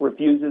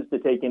refuses to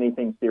take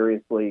anything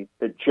seriously,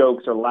 that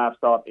jokes or laughs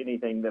off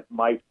anything that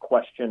might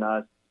question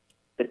us.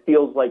 It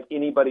feels like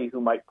anybody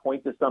who might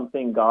point to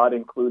something, God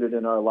included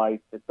in our life,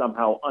 is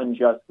somehow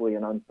unjustly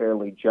and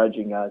unfairly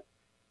judging us.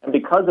 And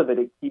because of it,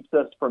 it keeps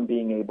us from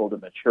being able to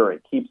mature.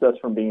 It keeps us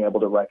from being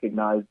able to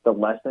recognize the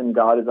lesson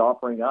God is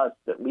offering us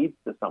that leads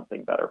to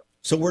something better.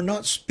 So we're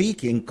not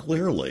speaking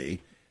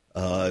clearly.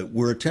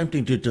 We're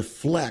attempting to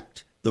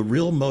deflect the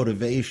real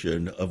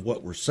motivation of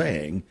what we're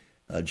saying.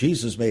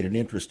 Jesus made an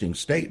interesting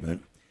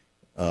statement.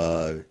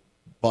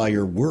 By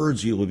your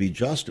words you will be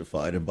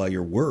justified, and by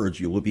your words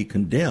you will be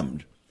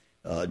condemned.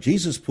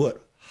 Jesus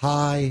put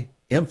high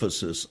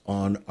emphasis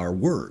on our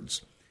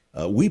words.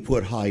 We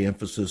put high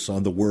emphasis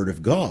on the Word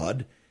of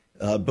God,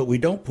 but we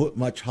don't put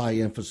much high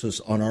emphasis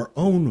on our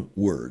own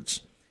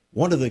words.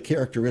 One of the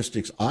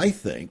characteristics, I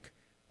think,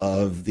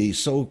 of the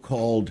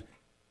so-called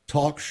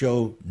talk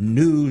show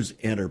news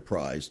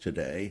enterprise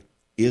today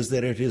is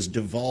that it has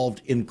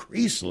devolved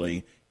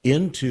increasingly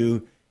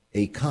into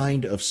a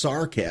kind of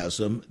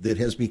sarcasm that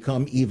has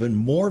become even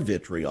more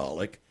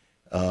vitriolic,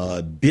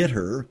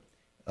 bitter,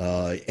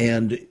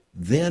 and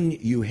then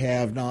you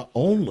have not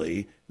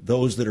only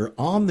those that are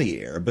on the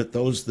air, but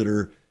those that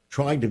are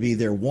trying to be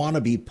their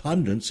wannabe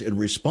pundits in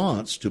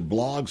response to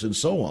blogs and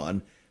so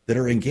on that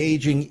are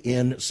engaging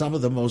in some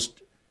of the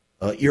most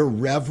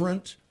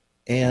irreverent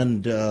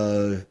and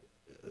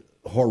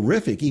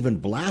horrific, even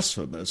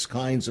blasphemous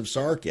kinds of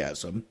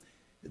sarcasm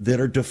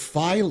that are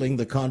defiling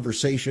the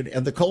conversation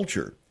and the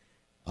culture.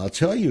 I'll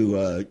tell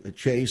you,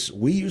 Chase,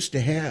 we used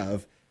to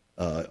have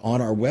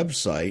on our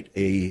website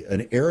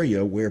an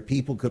area where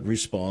people could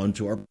respond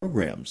to our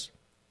programs.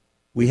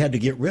 We had to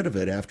get rid of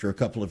it after a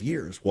couple of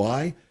years.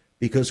 Why?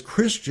 Because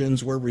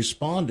Christians were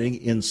responding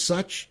in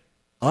such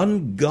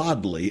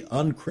ungodly,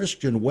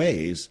 unchristian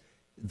ways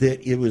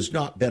that it was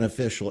not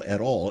beneficial at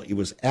all. It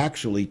was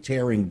actually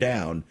tearing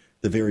down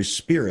the very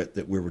spirit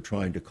that we were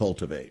trying to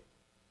cultivate.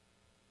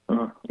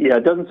 Yeah,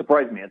 it doesn't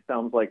surprise me. It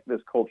sounds like this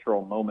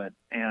cultural moment.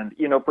 And,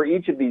 for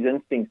each of these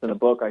instincts in a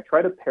book, I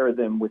try to pair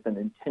them with an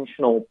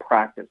intentional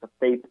practice, a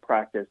faith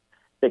practice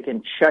that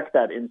can check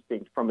that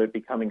instinct from it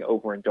becoming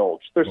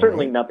overindulged. There's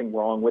certainly nothing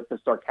wrong with the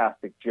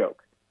sarcastic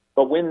joke.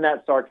 But when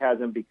that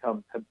sarcasm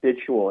becomes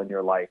habitual in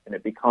your life and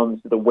it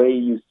becomes the way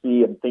you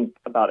see and think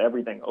about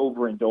everything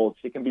overindulged,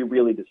 it can be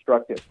really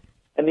destructive.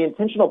 And the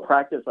intentional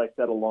practice I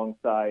set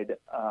alongside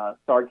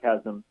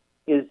sarcasm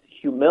is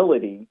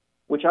humility,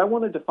 which I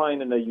want to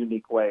define in a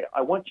unique way.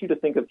 I want you to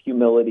think of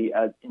humility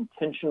as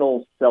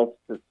intentional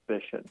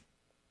self-suspicion,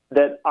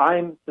 that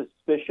I'm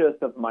suspicious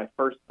of my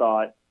first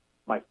thought,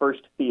 my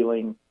first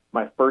feeling,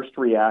 my first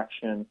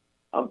reaction.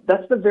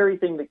 That's the very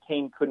thing that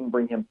Cain couldn't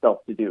bring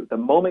himself to do. The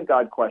moment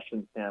God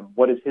questions him,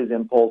 what is his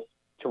impulse?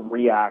 To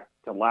react,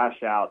 to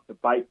lash out, to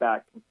bite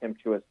back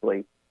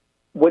contemptuously.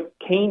 What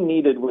Cain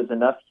needed was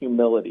enough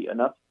humility,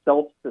 enough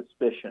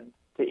self-suspicion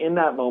to, in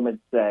that moment,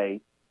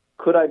 say,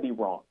 could I be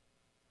wrong?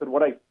 Could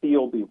what I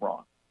feel be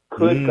wrong?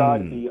 Could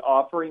God be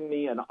offering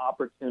me an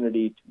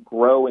opportunity to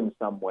grow in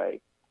some way?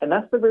 And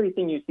that's the very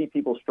thing you see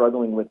people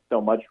struggling with so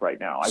much right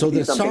now. So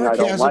the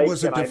sarcasm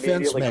was a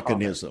defense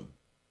mechanism.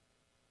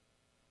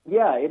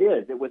 Yeah, it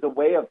is. It was a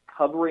way of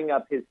covering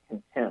up his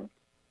contempt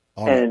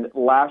and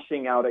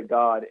lashing out at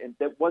God. And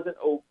that wasn't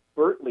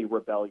overtly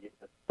rebellious.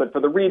 But for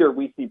the reader,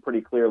 we see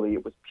pretty clearly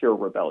it was pure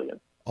rebellion.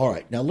 All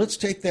right. Now let's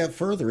take that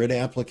further in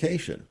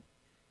application.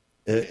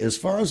 As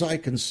far as I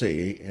can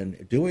see,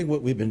 and doing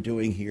what we've been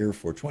doing here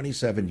for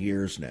 27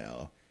 years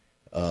now,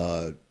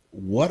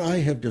 what I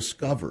have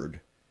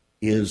discovered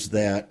is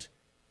that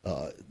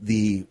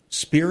the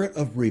spirit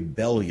of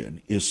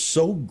rebellion is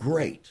so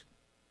great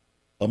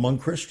among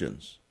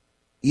Christians,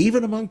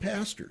 even among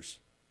pastors,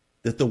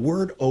 that the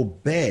word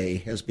obey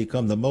has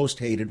become the most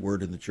hated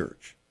word in the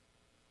church.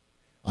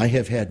 I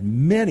have had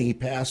many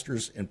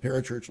pastors and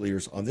parachurch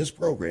leaders on this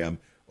program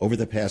over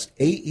the past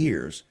 8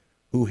 years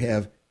who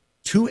have,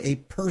 to a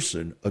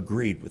person,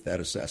 agreed with that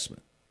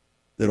assessment,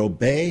 that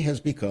obey has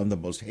become the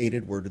most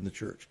hated word in the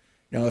church.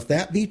 Now, if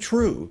that be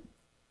true,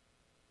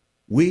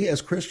 we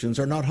as Christians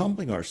are not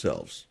humbling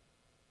ourselves.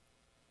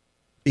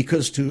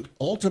 Because to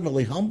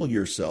ultimately humble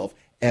yourself,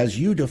 as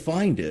you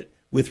defined it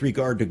with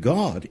regard to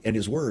God and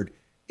his word,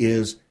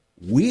 is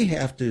we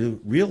have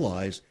to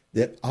realize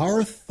that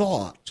our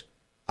thought,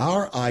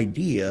 our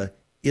idea,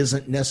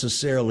 isn't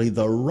necessarily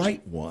the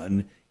right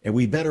one, and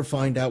we better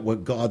find out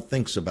what God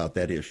thinks about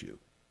that issue.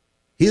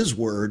 His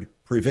word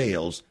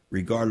prevails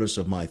regardless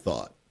of my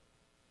thought.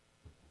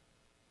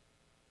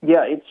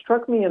 Yeah, it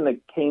struck me in the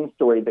Cain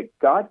story that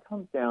God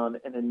comes down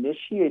and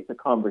initiates a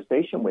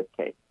conversation with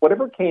Cain.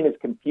 Whatever Cain is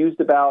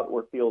confused about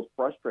or feels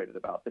frustrated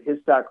about, that his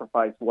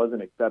sacrifice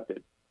wasn't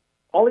accepted,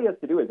 all he has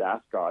to do is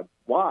ask God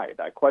why.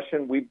 That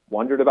question, we've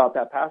wondered about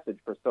that passage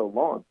for so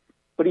long.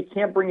 But he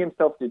can't bring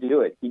himself to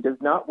do it. He does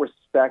not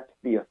respect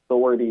the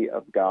authority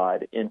of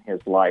God in his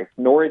life,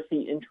 nor is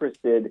he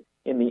interested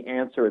in the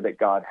answer that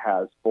God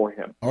has for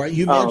him. All right,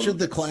 you mentioned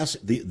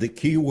the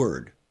key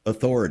word,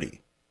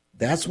 authority.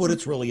 That's what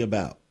it's really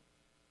about.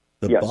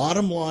 The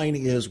bottom line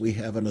is we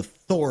have an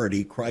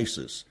authority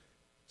crisis,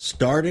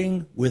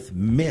 starting with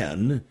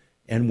men,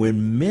 and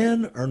when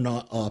men are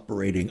not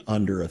operating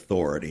under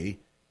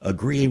authority,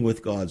 agreeing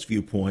with God's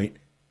viewpoint,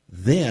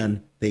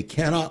 then they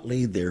cannot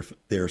lead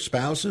their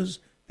spouses,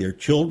 their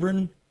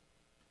children,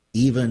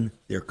 even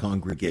their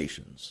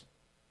congregations.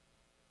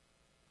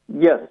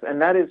 Yes, and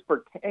that is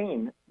for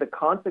Cain, the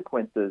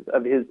consequences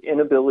of his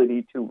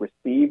inability to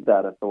receive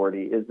that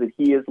authority is that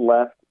he is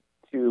left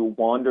to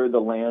wander the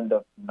land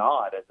of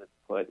Nod, as it's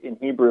put. In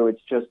Hebrew,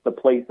 it's just the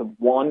place of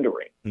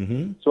wandering.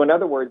 Mm-hmm. So in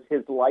other words,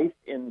 his life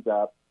ends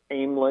up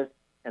aimless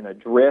and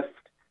adrift,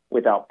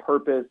 without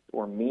purpose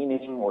or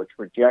meaning or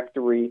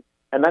trajectory.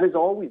 And that is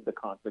always the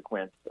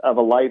consequence of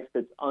a life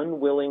that's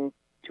unwilling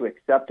to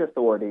accept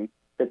authority,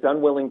 that's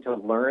unwilling to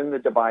learn the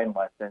divine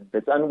lesson,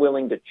 that's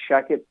unwilling to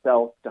check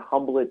itself, to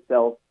humble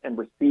itself, and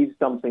receive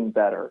something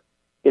better,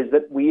 is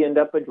that we end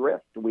up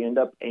adrift. We end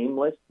up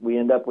aimless. We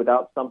end up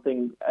without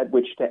something at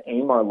which to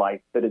aim our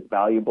life that is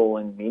valuable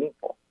and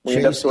meaningful. We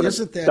end up sort of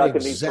stuck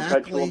in these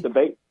perpetual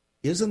debates.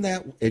 Isn't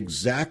that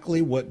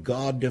exactly what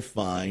God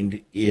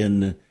defined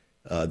in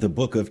the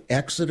book of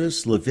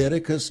Exodus,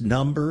 Leviticus,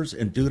 Numbers,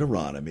 and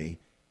Deuteronomy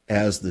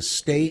as the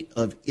state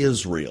of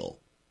Israel?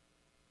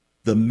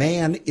 The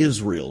man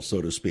Israel,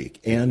 so to speak,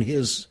 and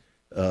his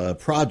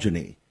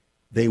progeny.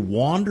 They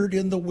wandered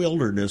in the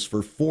wilderness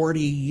for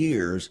 40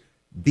 years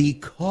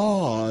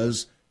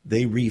because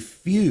they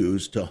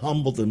refused to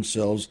humble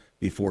themselves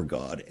before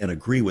God and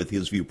agree with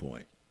his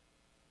viewpoint.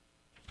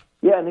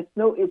 Yeah, and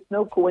it's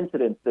no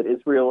coincidence that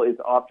Israel is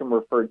often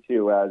referred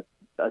to as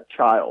a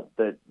child,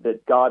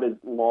 that God is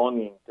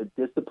longing to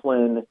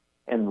discipline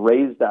and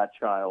raise that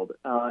child,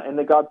 and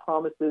that God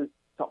promises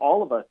to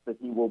all of us that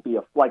he will be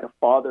like a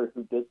father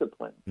who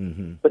disciplines.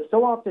 Mm-hmm. But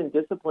so often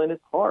discipline is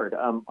hard.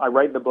 I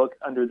write in the book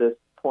under this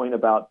point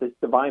about this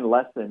divine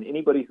lesson.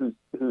 Anybody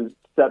who's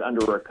set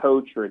under a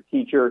coach or a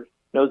teacher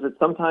knows that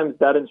sometimes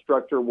that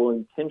instructor will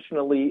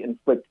intentionally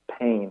inflict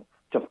pain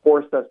to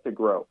force us to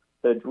grow.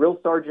 The drill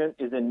sergeant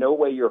is in no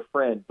way your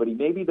friend, but he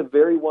may be the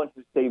very one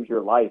who saves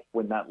your life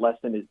when that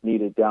lesson is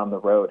needed down the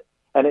road.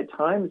 And at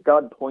times,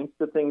 God points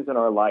to things in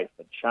our life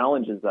and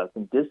challenges us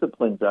and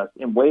disciplines us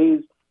in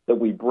ways that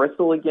we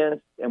bristle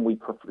against and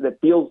that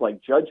feels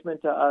like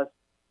judgment to us.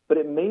 But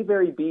it may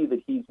very be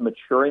that he's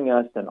maturing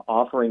us and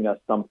offering us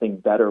something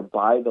better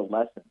by the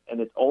lesson.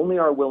 And it's only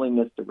our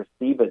willingness to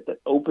receive it that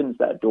opens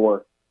that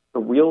door to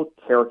real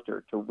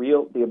character,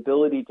 the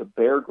ability to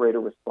bear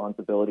greater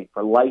responsibility,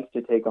 for life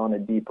to take on a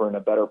deeper and a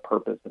better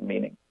purpose and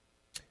meaning.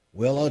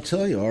 Well, I'll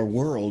tell you, our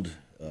world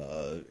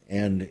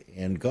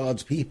and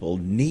God's people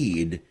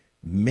need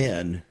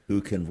men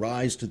who can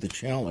rise to the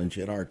challenge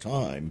in our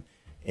time.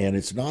 And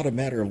it's not a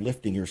matter of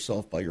lifting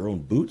yourself by your own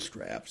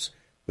bootstraps,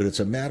 but it's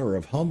a matter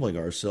of humbling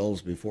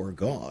ourselves before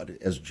God.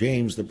 As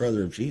James, the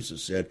brother of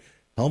Jesus, said,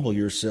 humble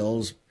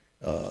yourselves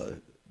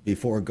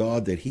before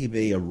God that he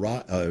may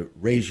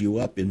raise you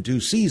up in due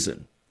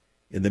season.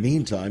 In the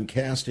meantime,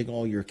 casting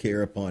all your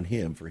care upon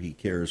him, for he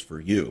cares for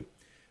you.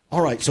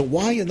 All right, so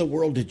why in the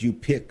world did you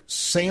pick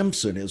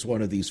Samson as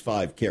one of these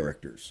 5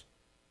 characters?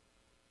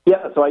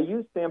 Yeah, so I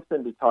use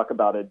Samson to talk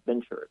about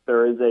adventure.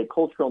 There is a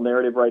cultural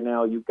narrative right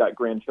now. You've got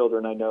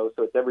grandchildren, I know,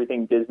 so it's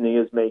everything Disney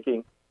is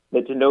making,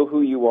 that to know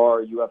who you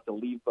are, you have to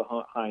leave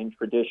behind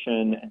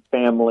tradition and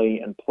family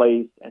and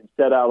place and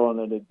set out on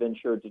an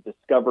adventure to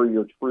discover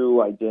your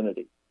true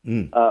identity.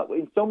 In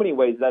so many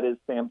ways, that is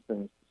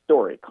Samson's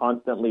story,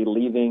 constantly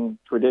leaving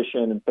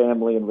tradition and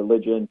family and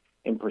religion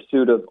in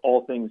pursuit of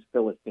all things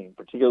Philistine,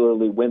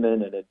 particularly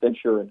women and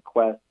adventure and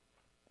quest.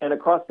 And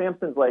across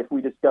Samson's life,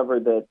 we discover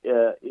that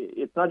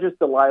it's not just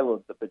Delilah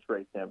that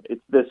betrays him.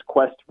 It's this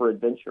quest for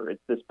adventure.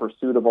 It's this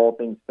pursuit of all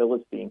things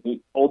Philistine.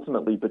 He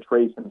ultimately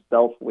betrays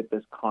himself with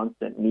this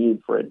constant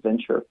need for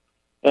adventure.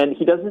 And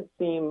he doesn't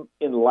seem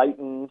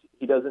enlightened.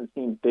 He doesn't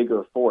seem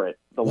bigger for it.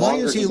 Why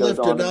is he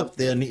lifted up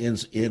then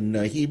in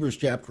Hebrews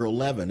chapter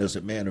 11 as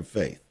a man of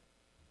faith?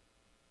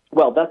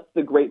 Well, that's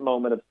the great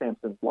moment of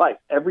Samson's life.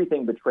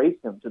 Everything betrays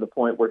him to the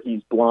point where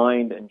he's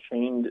blind and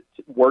chained,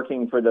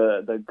 working for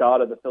the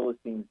god of the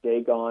Philistines,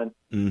 Dagon.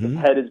 Mm-hmm. His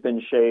head has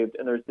been shaved.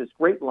 And there's this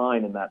great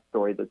line in that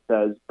story that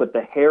says, but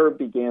the hair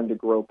began to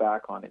grow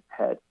back on his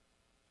head.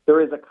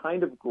 There is a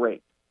kind of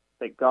grace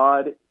that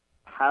God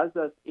has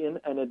us in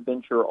an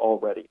adventure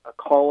already, a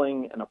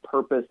calling and a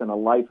purpose and a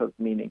life of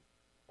meaning,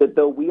 that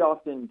though we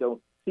often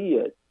don't see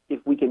it, if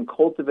we can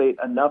cultivate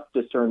enough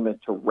discernment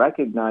to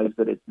recognize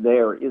that it's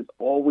there, is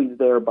always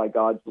there by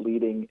God's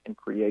leading and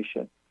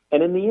creation.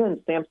 And in the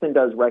end, Samson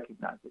does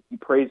recognize it. He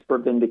prays for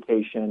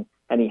vindication,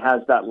 and he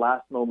has that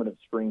last moment of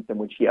strength in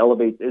which he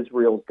elevates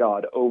Israel's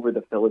God over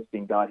the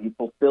Philistine God. He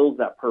fulfills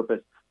that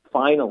purpose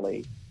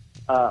finally.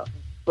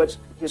 But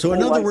so,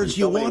 in other words,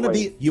 you want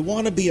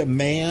to be a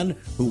man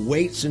who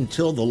waits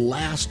until the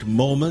last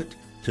moment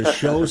to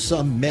show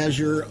some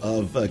measure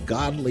of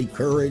godly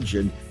courage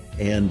and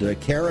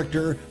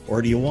character,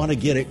 or do you want to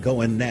get it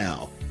going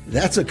now?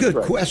 That's a good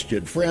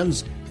question.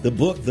 Friends, the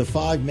book, The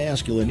 5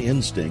 Masculine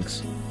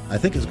Instincts, I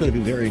think it's going to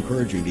be very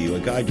encouraging to you, a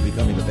guide to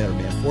becoming a better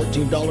man.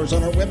 $14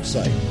 on our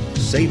website,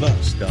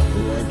 saveus.org.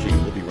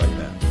 We'll be right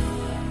back.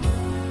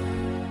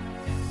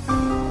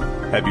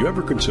 Have you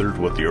ever considered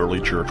what the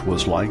early church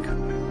was like?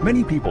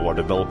 Many people are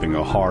developing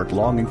a heart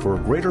longing for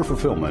greater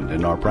fulfillment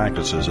in our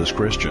practices as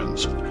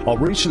Christians. A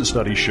recent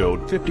study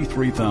showed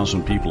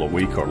 53,000 people a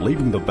week are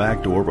leaving the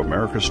back door of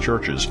America's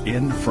churches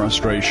in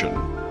frustration.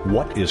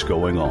 What is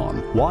going on?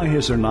 Why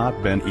has there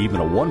not been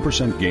even a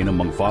 1% gain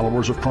among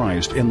followers of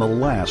Christ in the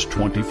last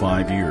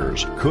 25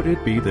 years? Could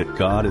it be that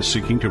God is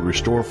seeking to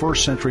restore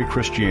first century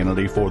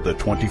Christianity for the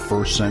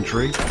 21st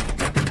century?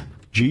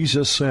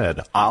 Jesus said,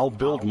 I'll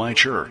build my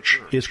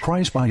church. Is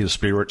Christ by His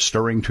Spirit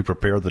stirring to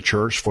prepare the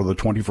church for the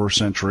 21st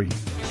century?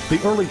 The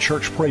early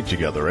church prayed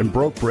together and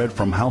broke bread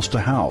from house to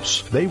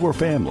house. They were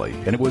family,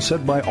 and it was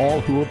said by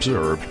all who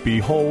observed,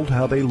 behold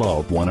how they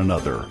loved one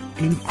another.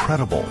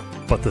 Incredible.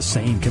 But the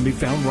same can be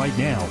found right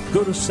now.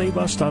 Go to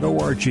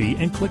saveus.org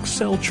and click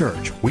Cell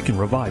Church. We can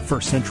revive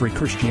first century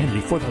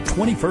Christianity for the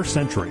 21st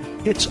century.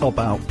 It's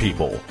about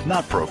people,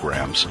 not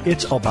programs.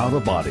 It's about a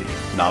body,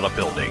 not a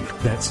building.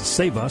 That's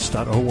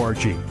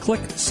saveus.org.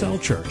 Click Cell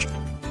Church.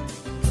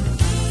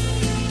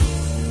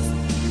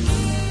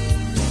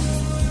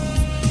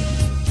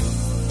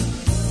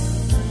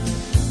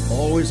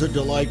 Always a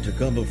delight to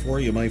come before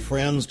you, my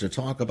friends, to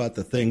talk about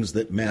the things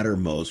that matter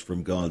most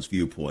from God's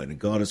viewpoint. And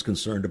God is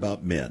concerned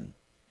about men.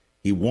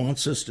 He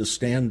wants us to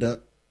stand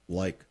up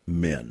like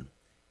men.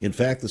 In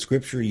fact, the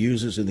scripture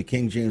uses in the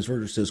King James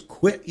Version says,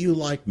 quit you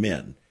like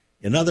men.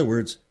 In other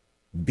words,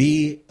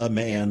 be a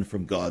man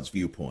from God's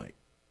viewpoint.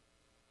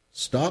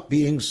 Stop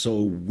being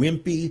so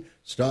wimpy.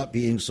 Stop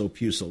being so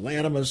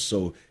pusillanimous,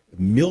 so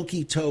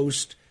milky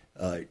toast.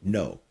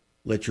 No.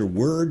 Let your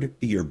word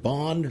be your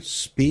bond.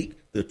 Speak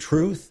the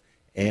truth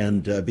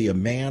and be a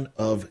man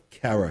of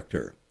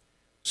character.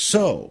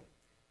 So,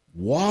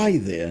 why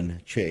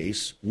then,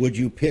 Chase, would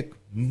you pick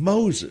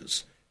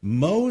Moses?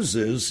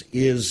 Moses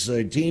is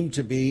deemed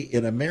to be,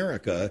 in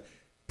America,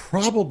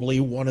 probably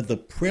one of the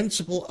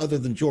principal, other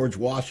than George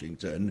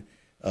Washington,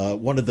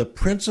 one of the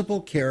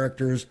principal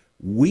characters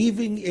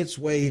weaving his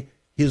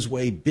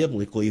way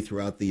biblically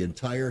throughout the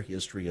entire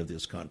history of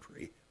this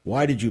country.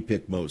 Why did you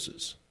pick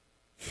Moses?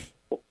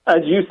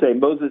 As you say,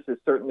 Moses is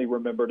certainly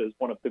remembered as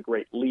one of the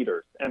great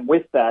leaders, and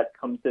with that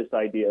comes this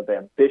idea of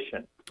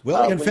ambition.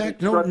 Well, in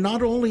fact,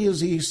 not only is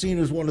he seen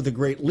as one of the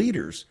great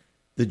leaders,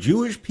 the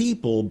Jewish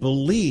people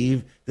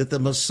believe that the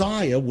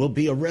Messiah will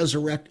be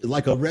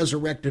like a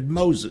resurrected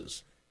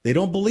Moses. They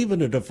don't believe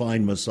in a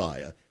divine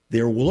Messiah.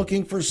 They're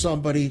looking for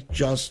somebody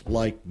just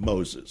like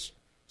Moses.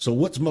 So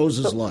what's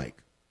Moses like?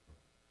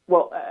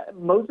 Well,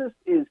 Moses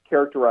is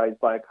characterized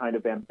by a kind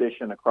of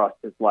ambition across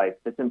his life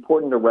that's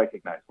important to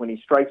recognize. When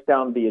he strikes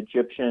down the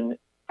Egyptian,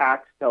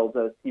 Acts tells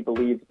us he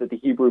believed that the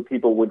Hebrew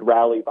people would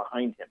rally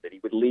behind him, that he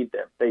would lead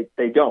them.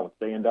 They don't.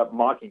 They end up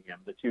mocking him,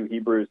 the 2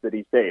 Hebrews that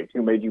he saved.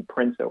 Who made you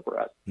prince over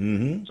us?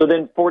 Mm-hmm. So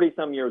then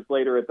 40-some years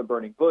later at the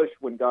burning bush,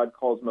 when God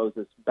calls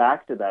Moses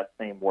back to that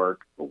same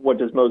work, what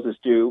does Moses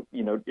do?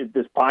 Is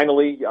this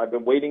finally, I've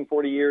been waiting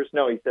 40 years?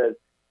 No, he says,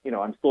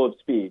 I'm slow of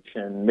speech,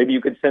 and maybe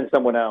you could send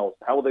someone else.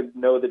 How will they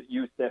know that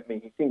you sent me?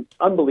 He seems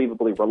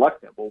unbelievably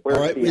reluctant. Well, where's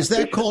All right. the Is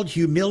ambition? that called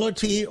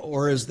humility,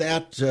 or is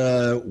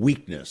that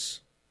weakness?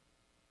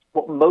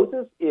 Well,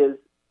 Moses is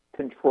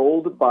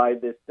controlled by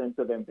this sense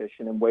of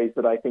ambition in ways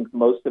that I think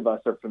most of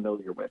us are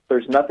familiar with.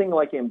 There's nothing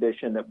like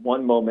ambition that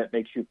one moment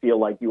makes you feel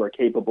like you are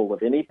capable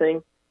of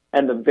anything,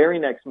 and the very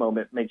next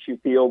moment makes you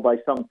feel by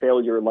some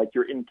failure like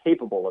you're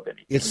incapable of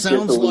anything. It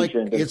sounds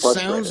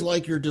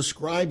like you're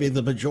describing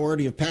the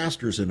majority of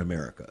pastors in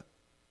America.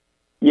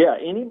 Yeah,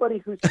 anybody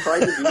who's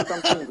tried to do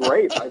something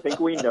great, I think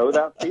we know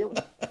that feeling.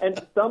 And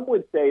some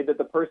would say that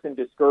the person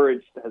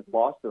discouraged has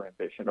lost their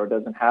ambition or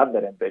doesn't have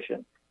that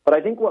ambition. But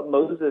I think what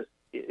Moses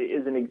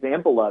is an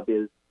example of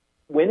is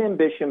when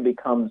ambition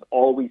becomes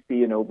all we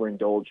see and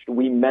overindulged,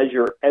 we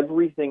measure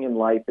everything in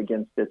life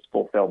against its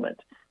fulfillment.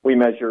 We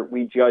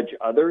judge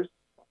others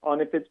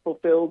on if it's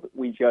fulfilled.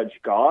 We judge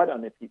God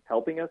on if he's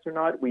helping us or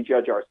not. We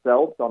judge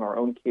ourselves on our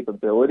own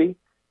capability.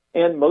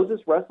 And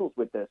Moses wrestles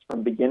with this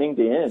from beginning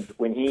to end.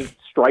 When he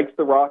strikes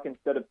the rock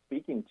instead of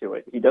speaking to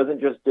it, he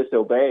doesn't just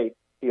disobey.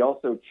 He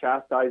also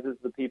chastises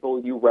the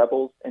people, you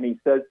rebels, and he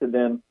says to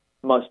them,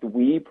 must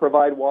we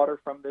provide water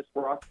from this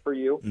rock for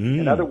you?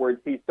 In other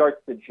words, he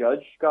starts to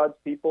judge God's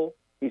people.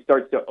 He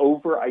starts to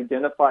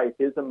over-identify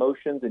his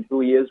emotions and who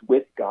he is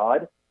with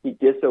God. He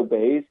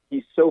disobeys.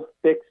 He's so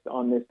fixed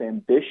on this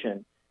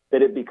ambition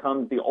that it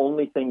becomes the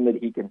only thing that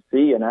he can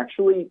see and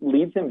actually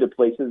leads him to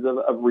places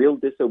of real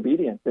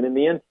disobedience and in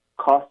the end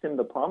costs him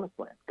the promised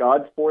land.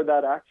 God, for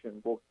that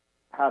action, will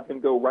have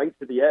him go right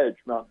to the edge,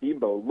 Mount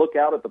Nebo, look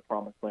out at the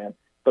promised land,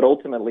 but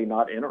ultimately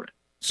not enter it.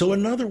 So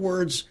in other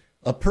words,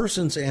 a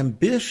person's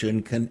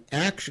ambition can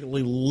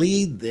actually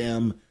lead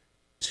them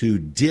to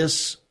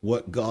diss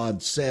what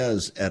God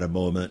says at a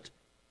moment,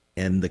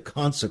 and the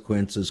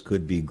consequences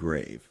could be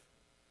grave.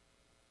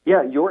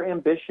 Yeah, your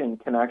ambition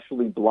can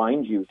actually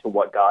blind you to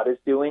what God is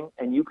doing,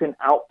 and you can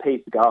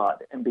outpace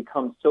God and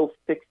become so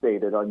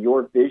fixated on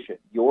your vision,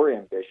 your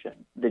ambition,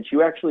 that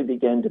you actually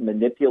begin to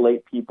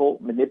manipulate people,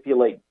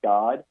 manipulate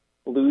God,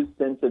 lose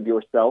sense of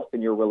yourself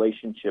and your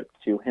relationship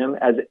to him,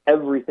 as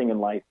everything in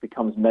life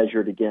becomes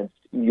measured against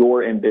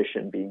your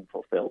ambition being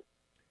fulfilled.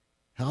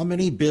 How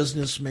many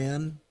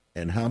businessmen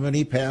and how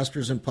many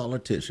pastors and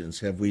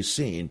politicians have we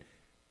seen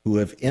who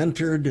have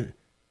entered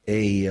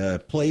a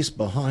place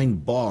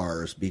behind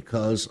bars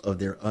because of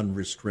their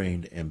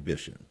unrestrained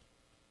ambition?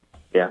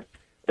 Yeah.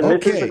 And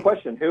This is the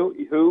question.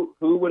 Who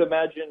would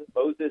imagine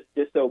Moses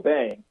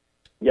disobeying?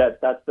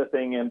 Yet that's the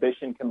thing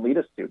ambition can lead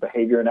us to,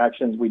 behavior and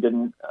actions we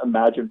didn't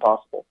imagine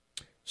possible.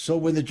 So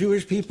when the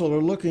Jewish people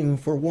are looking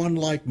for one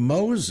like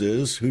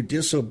Moses who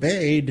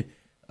disobeyed,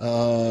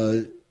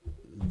 that's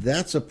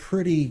a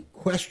pretty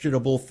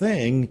questionable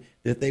thing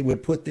that they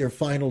would put their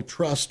final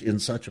trust in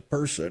such a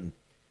person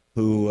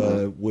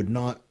who would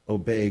not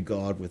obey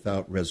God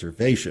without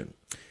reservation.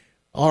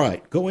 All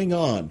right, going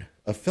on.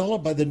 A fellow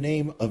by the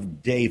name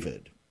of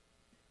David,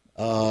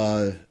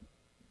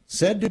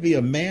 said to be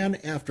a man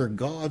after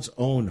God's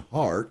own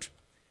heart,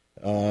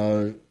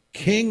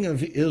 king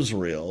of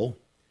Israel,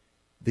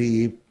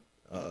 the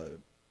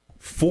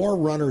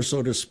forerunner,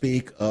 so to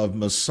speak, of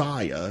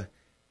Messiah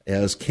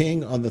as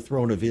king on the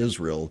throne of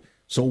Israel.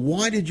 So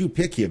why did you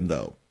pick him,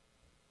 though?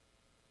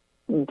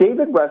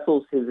 David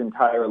wrestles his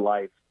entire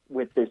life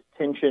with this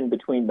tension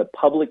between the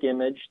public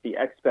image, the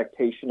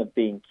expectation of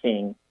being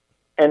king,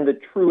 and the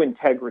true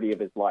integrity of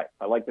his life.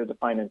 I like to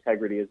define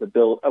integrity as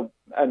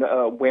an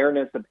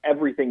awareness of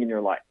everything in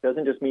your life. It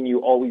doesn't just mean you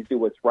always do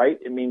what's right.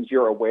 It means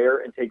you're aware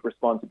and take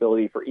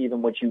responsibility for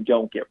even what you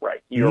don't get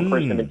right. You're a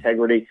person of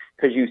integrity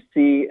because you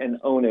see and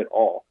own it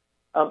all.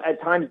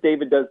 At times,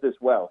 David does this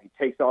well. He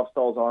takes off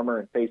Saul's armor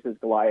and faces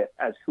Goliath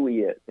as who he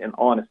is, in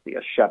honesty,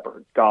 a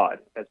shepherd, God,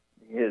 as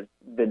his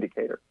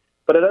vindicator.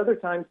 But at other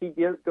times, he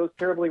goes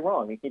terribly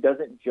wrong. He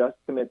doesn't just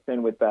commit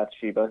sin with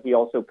Bathsheba. He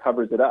also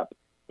covers it up.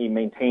 He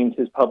maintains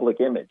his public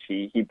image.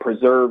 He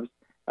preserves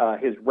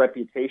his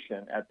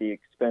reputation at the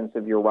expense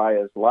of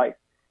Uriah's life.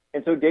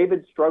 And so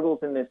David struggles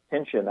in this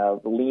tension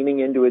of leaning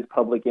into his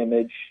public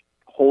image,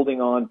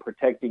 holding on,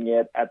 protecting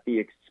it at the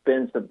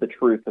expense of the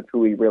truth of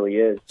who he really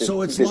is.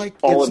 So it's like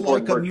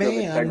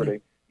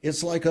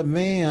a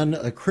man,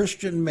 a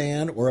Christian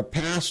man or a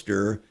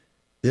pastor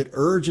that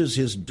urges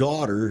his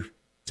daughter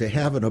to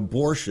have an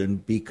abortion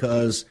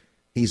because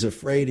he's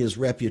afraid his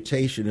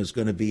reputation is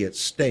going to be at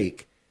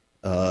stake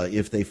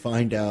if they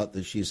find out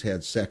that she's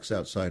had sex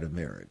outside of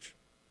marriage.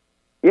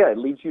 Yeah, it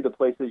leads you to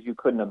places you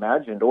couldn't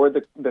imagine. Or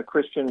the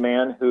Christian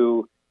man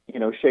who,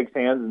 shakes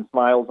hands and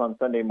smiles on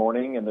Sunday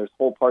morning, and there's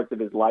whole parts of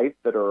his life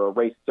that are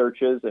erased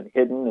searches and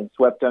hidden and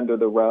swept under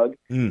the rug.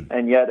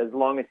 And yet, as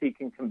long as he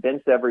can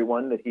convince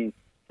everyone that he's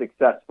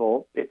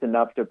successful, it's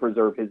enough to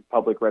preserve his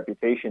public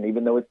reputation,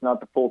 even though it's not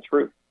the full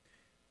truth.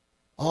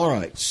 All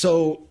right,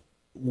 so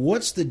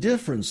what's the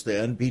difference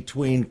then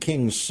between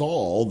King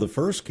Saul, the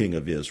first king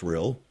of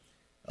Israel,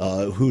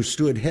 who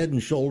stood head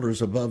and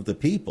shoulders above the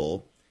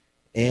people,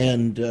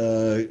 and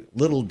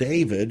little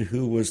David,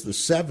 who was the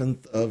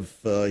seventh of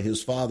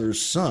his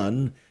father's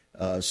son,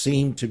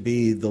 seemed to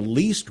be the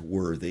least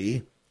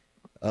worthy?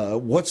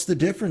 What's the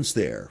difference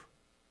there?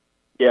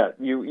 Yeah,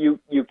 you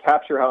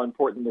capture how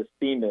important this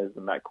theme is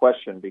in that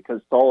question,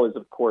 because Saul is,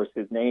 of course,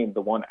 his name, the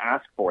one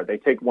asked for. They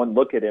take one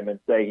look at him and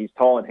say he's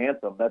tall and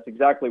handsome. That's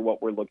exactly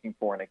what we're looking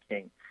for in a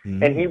king.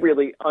 And he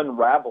really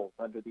unravels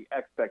under the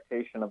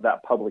expectation of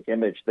that public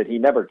image that he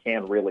never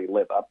can really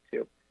live up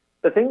to.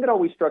 The thing that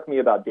always struck me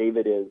about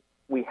David is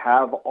we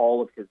have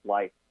all of his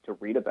life to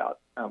read about.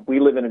 We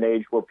live in an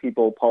age where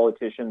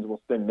politicians will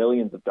spend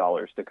millions of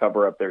dollars to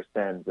cover up their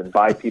sins and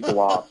buy people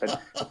off, and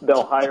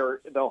they'll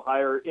hire.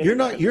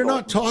 You're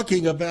not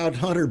talking about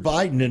Hunter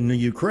Biden in the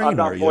Ukraine, I'm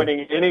not are you?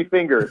 pointing any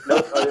fingers,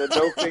 no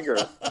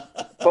fingers.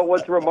 But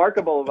what's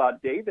remarkable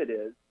about David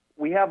is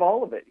we have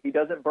all of it. He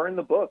doesn't burn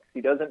the books.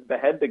 He doesn't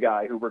behead the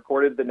guy who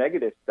recorded the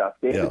negative stuff.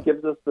 David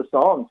gives us the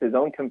Psalms, his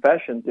own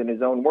confessions, in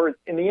his own words.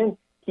 In the end,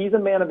 he's a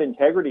man of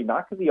integrity,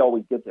 not because he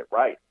always gets it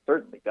right.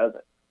 Certainly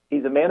doesn't.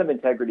 He's a man of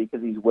integrity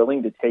because he's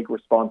willing to take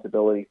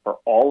responsibility for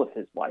all of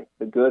his life,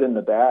 the good and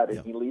the bad,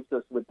 and he leaves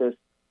us with this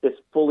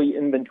fully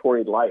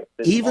inventoried life.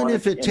 Even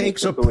if it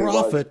takes a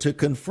prophet to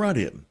confront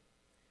him.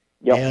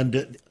 Yep.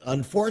 And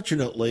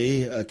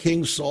unfortunately,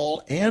 King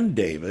Saul and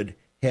David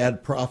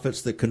had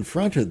prophets that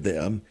confronted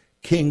them.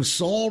 King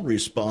Saul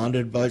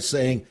responded by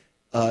saying,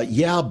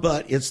 yeah,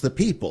 but it's the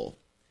people.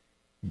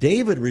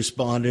 David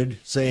responded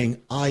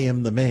saying, I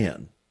am the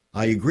man.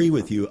 I agree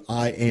with you.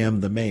 I am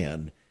the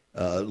man.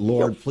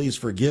 Lord, please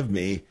forgive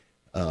me.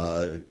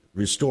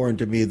 Restore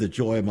unto me the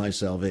joy of my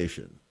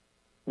salvation.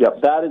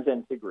 Yep, that is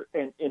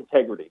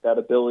integrity, that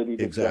ability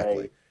to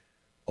exactly.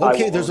 say.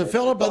 Okay, there's a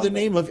fellow by the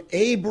name of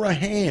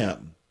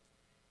Abraham.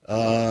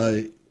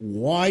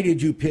 Why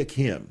did you pick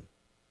him?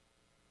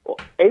 Well,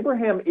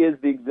 Abraham is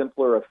the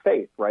exemplar of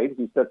faith, right?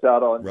 He sets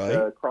out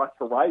on cross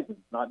horizons,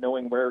 not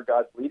knowing where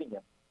God's leading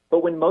him.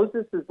 But when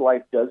Moses'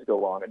 life does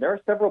go wrong, and there are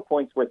several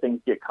points where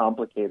things get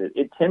complicated,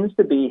 it tends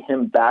to be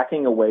him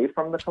backing away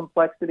from the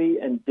complexity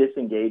and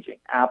disengaging,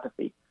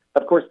 apathy.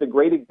 Of course, the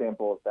great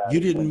example of that... You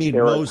didn't mean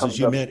Moses,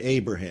 you meant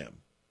Abraham.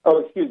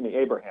 Oh, excuse me,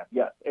 Abraham.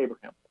 Yes,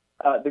 Abraham.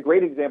 The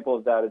great example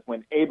of that is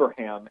when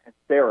Abraham and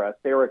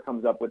Sarah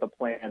comes up with a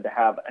plan to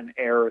have an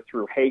heir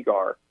through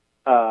Hagar,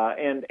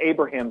 and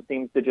Abraham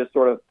seems to just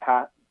sort of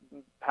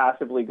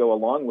passively go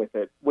along with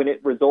it. When it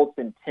results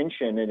in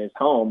tension in his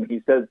home,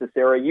 he says to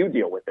Sarah, you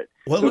deal with it.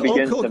 Well,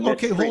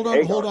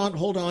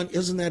 hold on.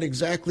 Isn't that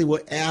exactly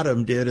what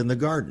Adam did in the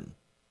garden?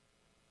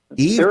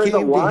 Eve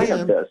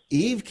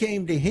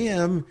came to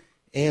him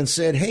and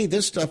said, hey,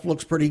 this stuff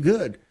looks pretty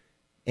good.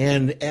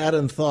 And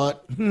Adam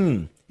thought,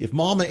 if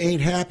mama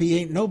ain't happy,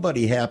 ain't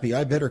nobody happy.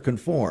 I better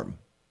conform.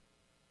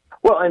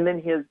 Well, and then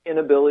his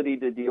inability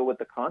to deal with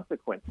the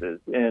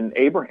consequences in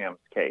Abraham's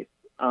case.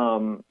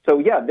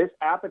 This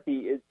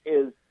apathy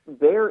is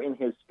there in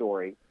his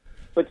story.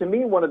 But to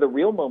me, one of the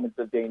real moments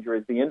of danger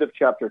is the end of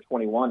chapter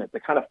 21. It's a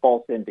kind of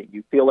false ending.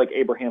 You feel like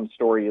Abraham's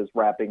story is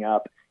wrapping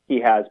up.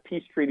 He has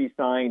peace treaty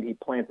signed. He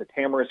plants a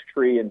tamarisk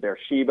tree in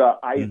Beersheba.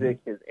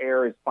 Isaac, his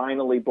heir, is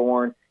finally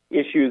born.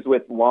 Issues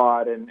with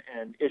Lot and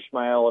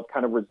Ishmael have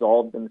kind of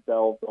resolved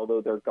themselves,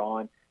 although they're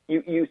gone.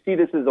 You see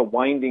this as a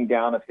winding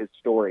down of his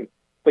story.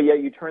 But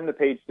yet you turn the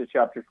page to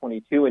chapter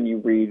 22 and you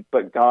read,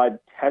 but God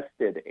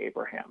tested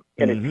Abraham.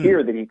 And it's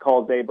here that he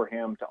calls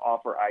Abraham to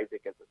offer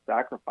Isaac as a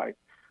sacrifice.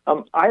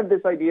 I have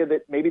this idea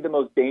that maybe the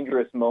most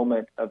dangerous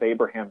moment of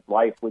Abraham's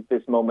life was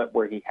this moment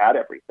where he had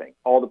everything.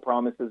 All the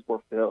promises were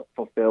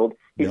fulfilled.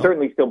 He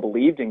certainly still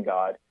believed in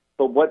God,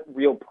 but what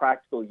real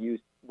practical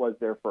use was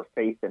there for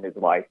faith in his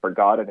life, for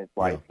God in his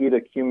life? He had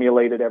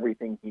accumulated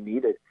everything he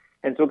needed.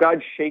 And so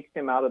God shakes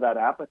him out of that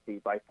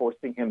apathy by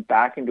forcing him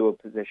back into a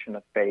position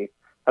of faith,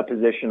 a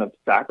position of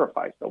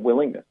sacrifice, a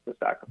willingness to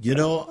sacrifice. You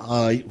know,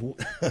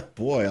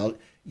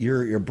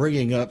 you're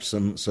bringing up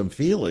some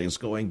feelings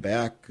going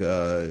back,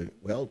 20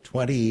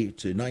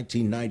 to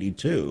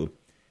 1992,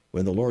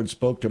 when the Lord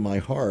spoke to my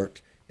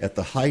heart at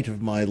the height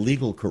of my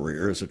legal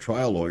career as a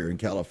trial lawyer in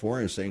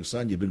California, saying,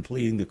 son, you've been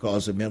pleading the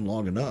cause of men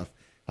long enough.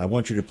 I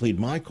want you to plead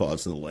my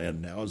cause of the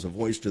land now as a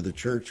voice to the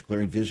church,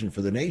 declaring vision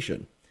for the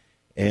nation.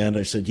 And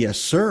I said, yes,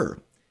 sir.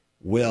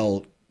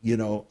 Well, you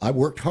know, I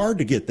worked hard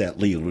to get that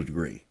legal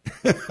degree.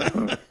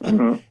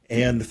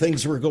 And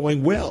things were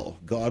going well.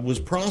 God was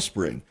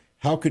prospering.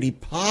 How could he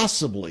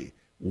possibly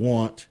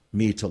want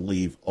me to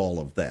leave all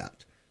of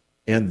that?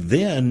 And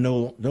then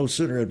no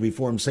sooner had we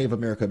formed Save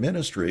America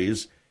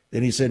Ministries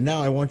than he said,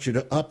 now I want you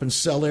to up and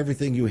sell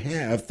everything you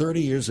have,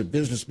 30 years of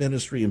business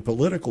ministry and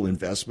political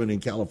investment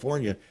in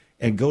California,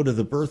 and go to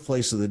the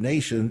birthplace of the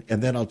nation,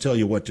 and then I'll tell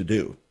you what to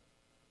do.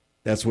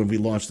 That's when we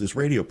launched this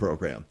radio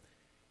program.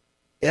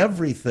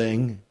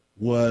 Everything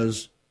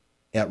was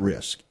at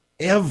risk.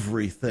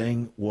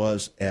 Everything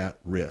was at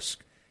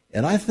risk.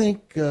 And I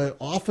think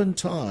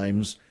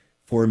oftentimes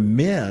for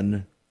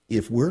men,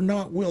 if we're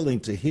not willing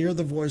to hear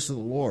the voice of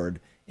the Lord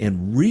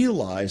and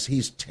realize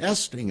he's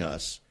testing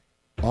us,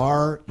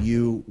 are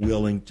you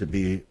willing to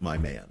be my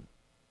man?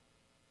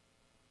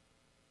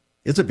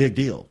 It's a big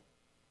deal.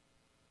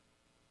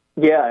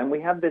 Yeah, and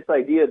we have this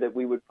idea that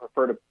we would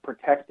prefer to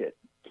protect it,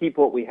 keep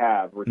what we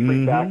have,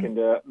 retreat back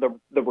into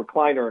the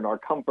recliner and our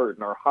comfort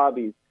and our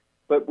hobbies.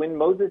 But when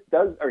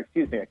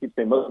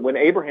when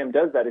Abraham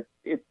does that,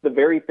 it's the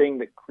very thing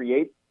that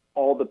creates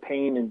all the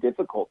pain and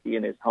difficulty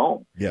in his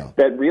home. Yeah.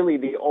 That really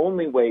the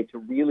only way to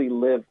really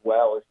live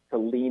well is to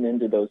lean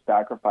into those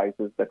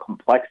sacrifices, the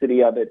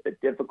complexity of it, the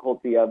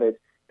difficulty of it,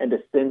 and to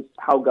sense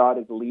how God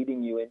is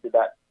leading you into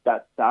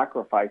that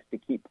sacrifice to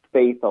keep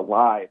faith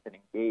alive and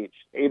engaged.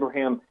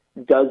 Abraham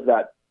does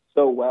that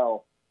so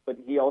well, but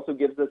he also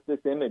gives us this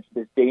image,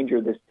 this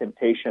danger, this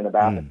temptation of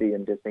apathy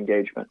and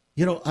disengagement.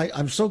 You know,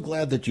 I'm so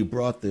glad that you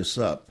brought this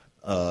up.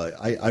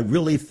 I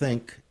really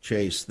think,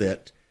 Chase,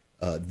 that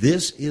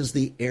this is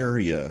the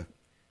area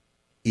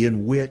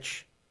in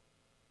which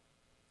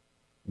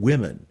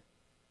women,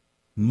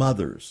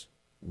 mothers,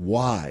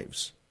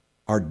 wives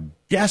are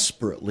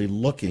desperately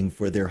looking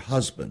for their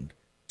husband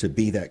to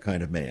be that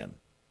kind of man,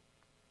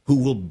 who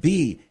will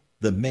be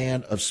the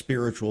man of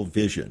spiritual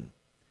vision,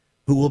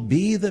 who will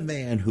be the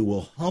man who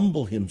will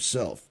humble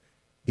himself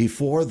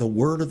before the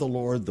word of the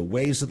Lord, the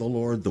ways of the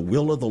Lord, the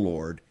will of the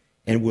Lord,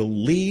 and will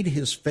lead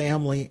his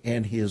family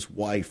and his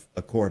wife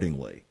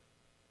accordingly.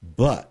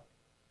 But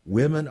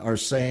women are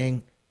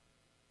saying,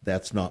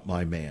 that's not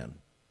my man.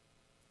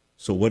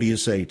 So what do you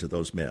say to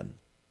those men?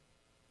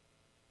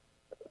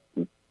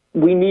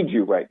 We need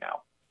you right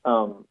now.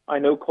 I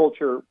know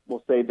culture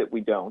will say that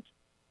we don't,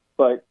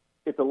 but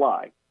it's a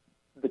lie.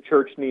 The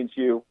church needs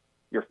you.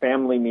 Your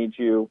family needs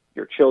you.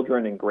 Your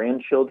children and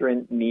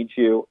grandchildren need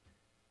you.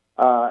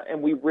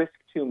 And we risk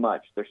too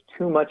much. There's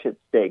too much at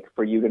stake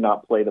for you to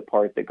not play the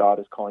part that God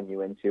is calling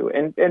you into.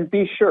 And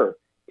be sure,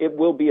 it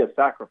will be a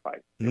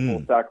sacrifice. It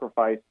will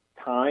sacrifice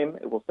time.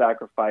 It will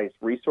sacrifice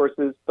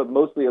resources, but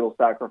mostly it will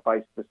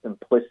sacrifice the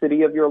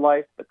simplicity of your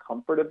life, the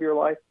comfort of your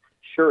life.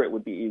 Sure, it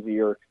would be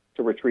easier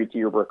to retreat to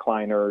your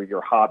recliner,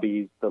 your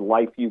hobbies, the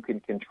life you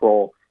can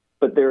control.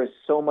 But there is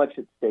so much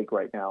at stake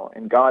right now,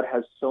 and God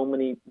has so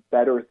many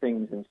better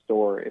things in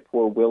store if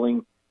we're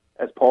willing,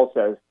 as Paul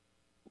says,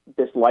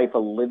 this life a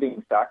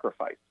living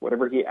sacrifice.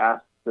 Whatever he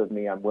asks of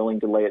me, I'm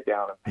willing to lay it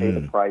down and pay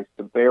the price,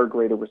 to bear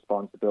greater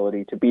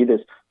responsibility, to be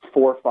this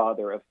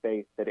forefather of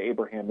faith that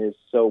Abraham is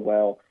so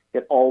well.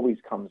 It always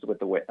comes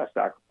with a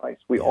sacrifice.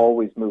 We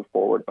always move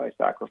forward by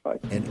sacrifice.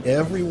 And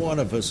every one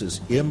of us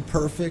is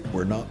imperfect.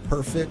 We're not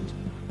perfect,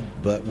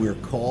 but we're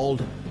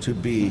called to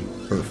be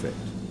perfect.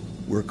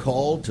 We're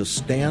called to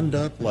stand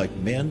up like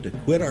men, to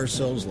quit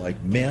ourselves like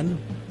men,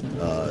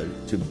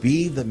 to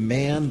be the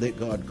man that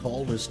God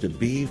called us to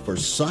be for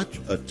such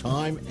a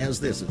time as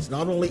this. It's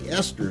not only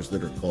Esthers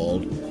that are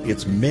called,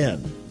 it's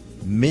men.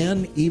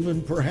 Men,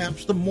 even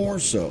perhaps the more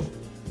so,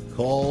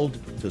 called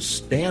to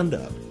stand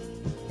up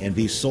and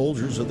be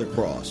soldiers of the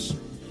cross,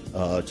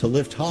 to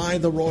lift high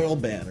the royal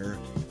banner.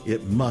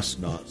 It must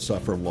not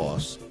suffer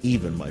loss,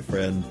 even, my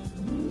friend,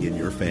 in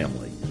your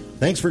family.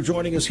 Thanks for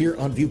joining us here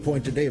on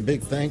Viewpoint today. A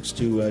big thanks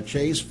to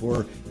Chase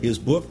for his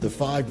book, The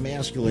 5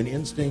 Masculine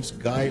Instincts,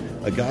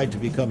 A Guide to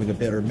Becoming a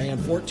Better Man.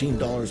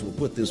 $14 will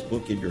put this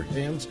book in your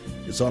hands.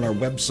 It's on our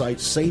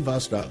website,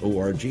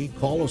 saveus.org.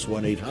 Call us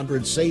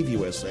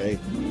 1-800-SAVE-USA.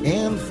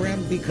 And,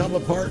 friend, become a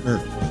partner.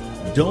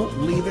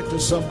 Don't leave it to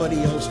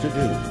somebody else to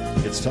do.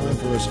 It's time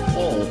for us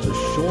all to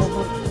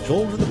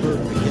shoulder the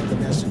burden and get the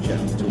message out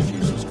until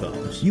Jesus comes.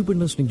 comes. You've been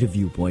listening to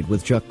Viewpoint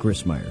with Chuck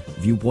Chrismeyer.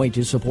 Viewpoint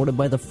is supported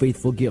by the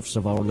faithful gifts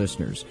of our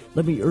listeners.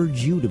 Let me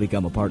urge you to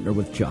become a partner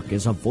with Chuck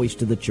as a voice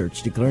to the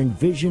church declaring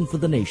vision for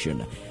the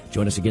nation.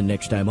 Join us again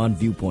next time on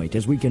Viewpoint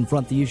as we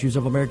confront the issues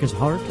of America's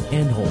heart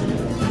and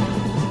home.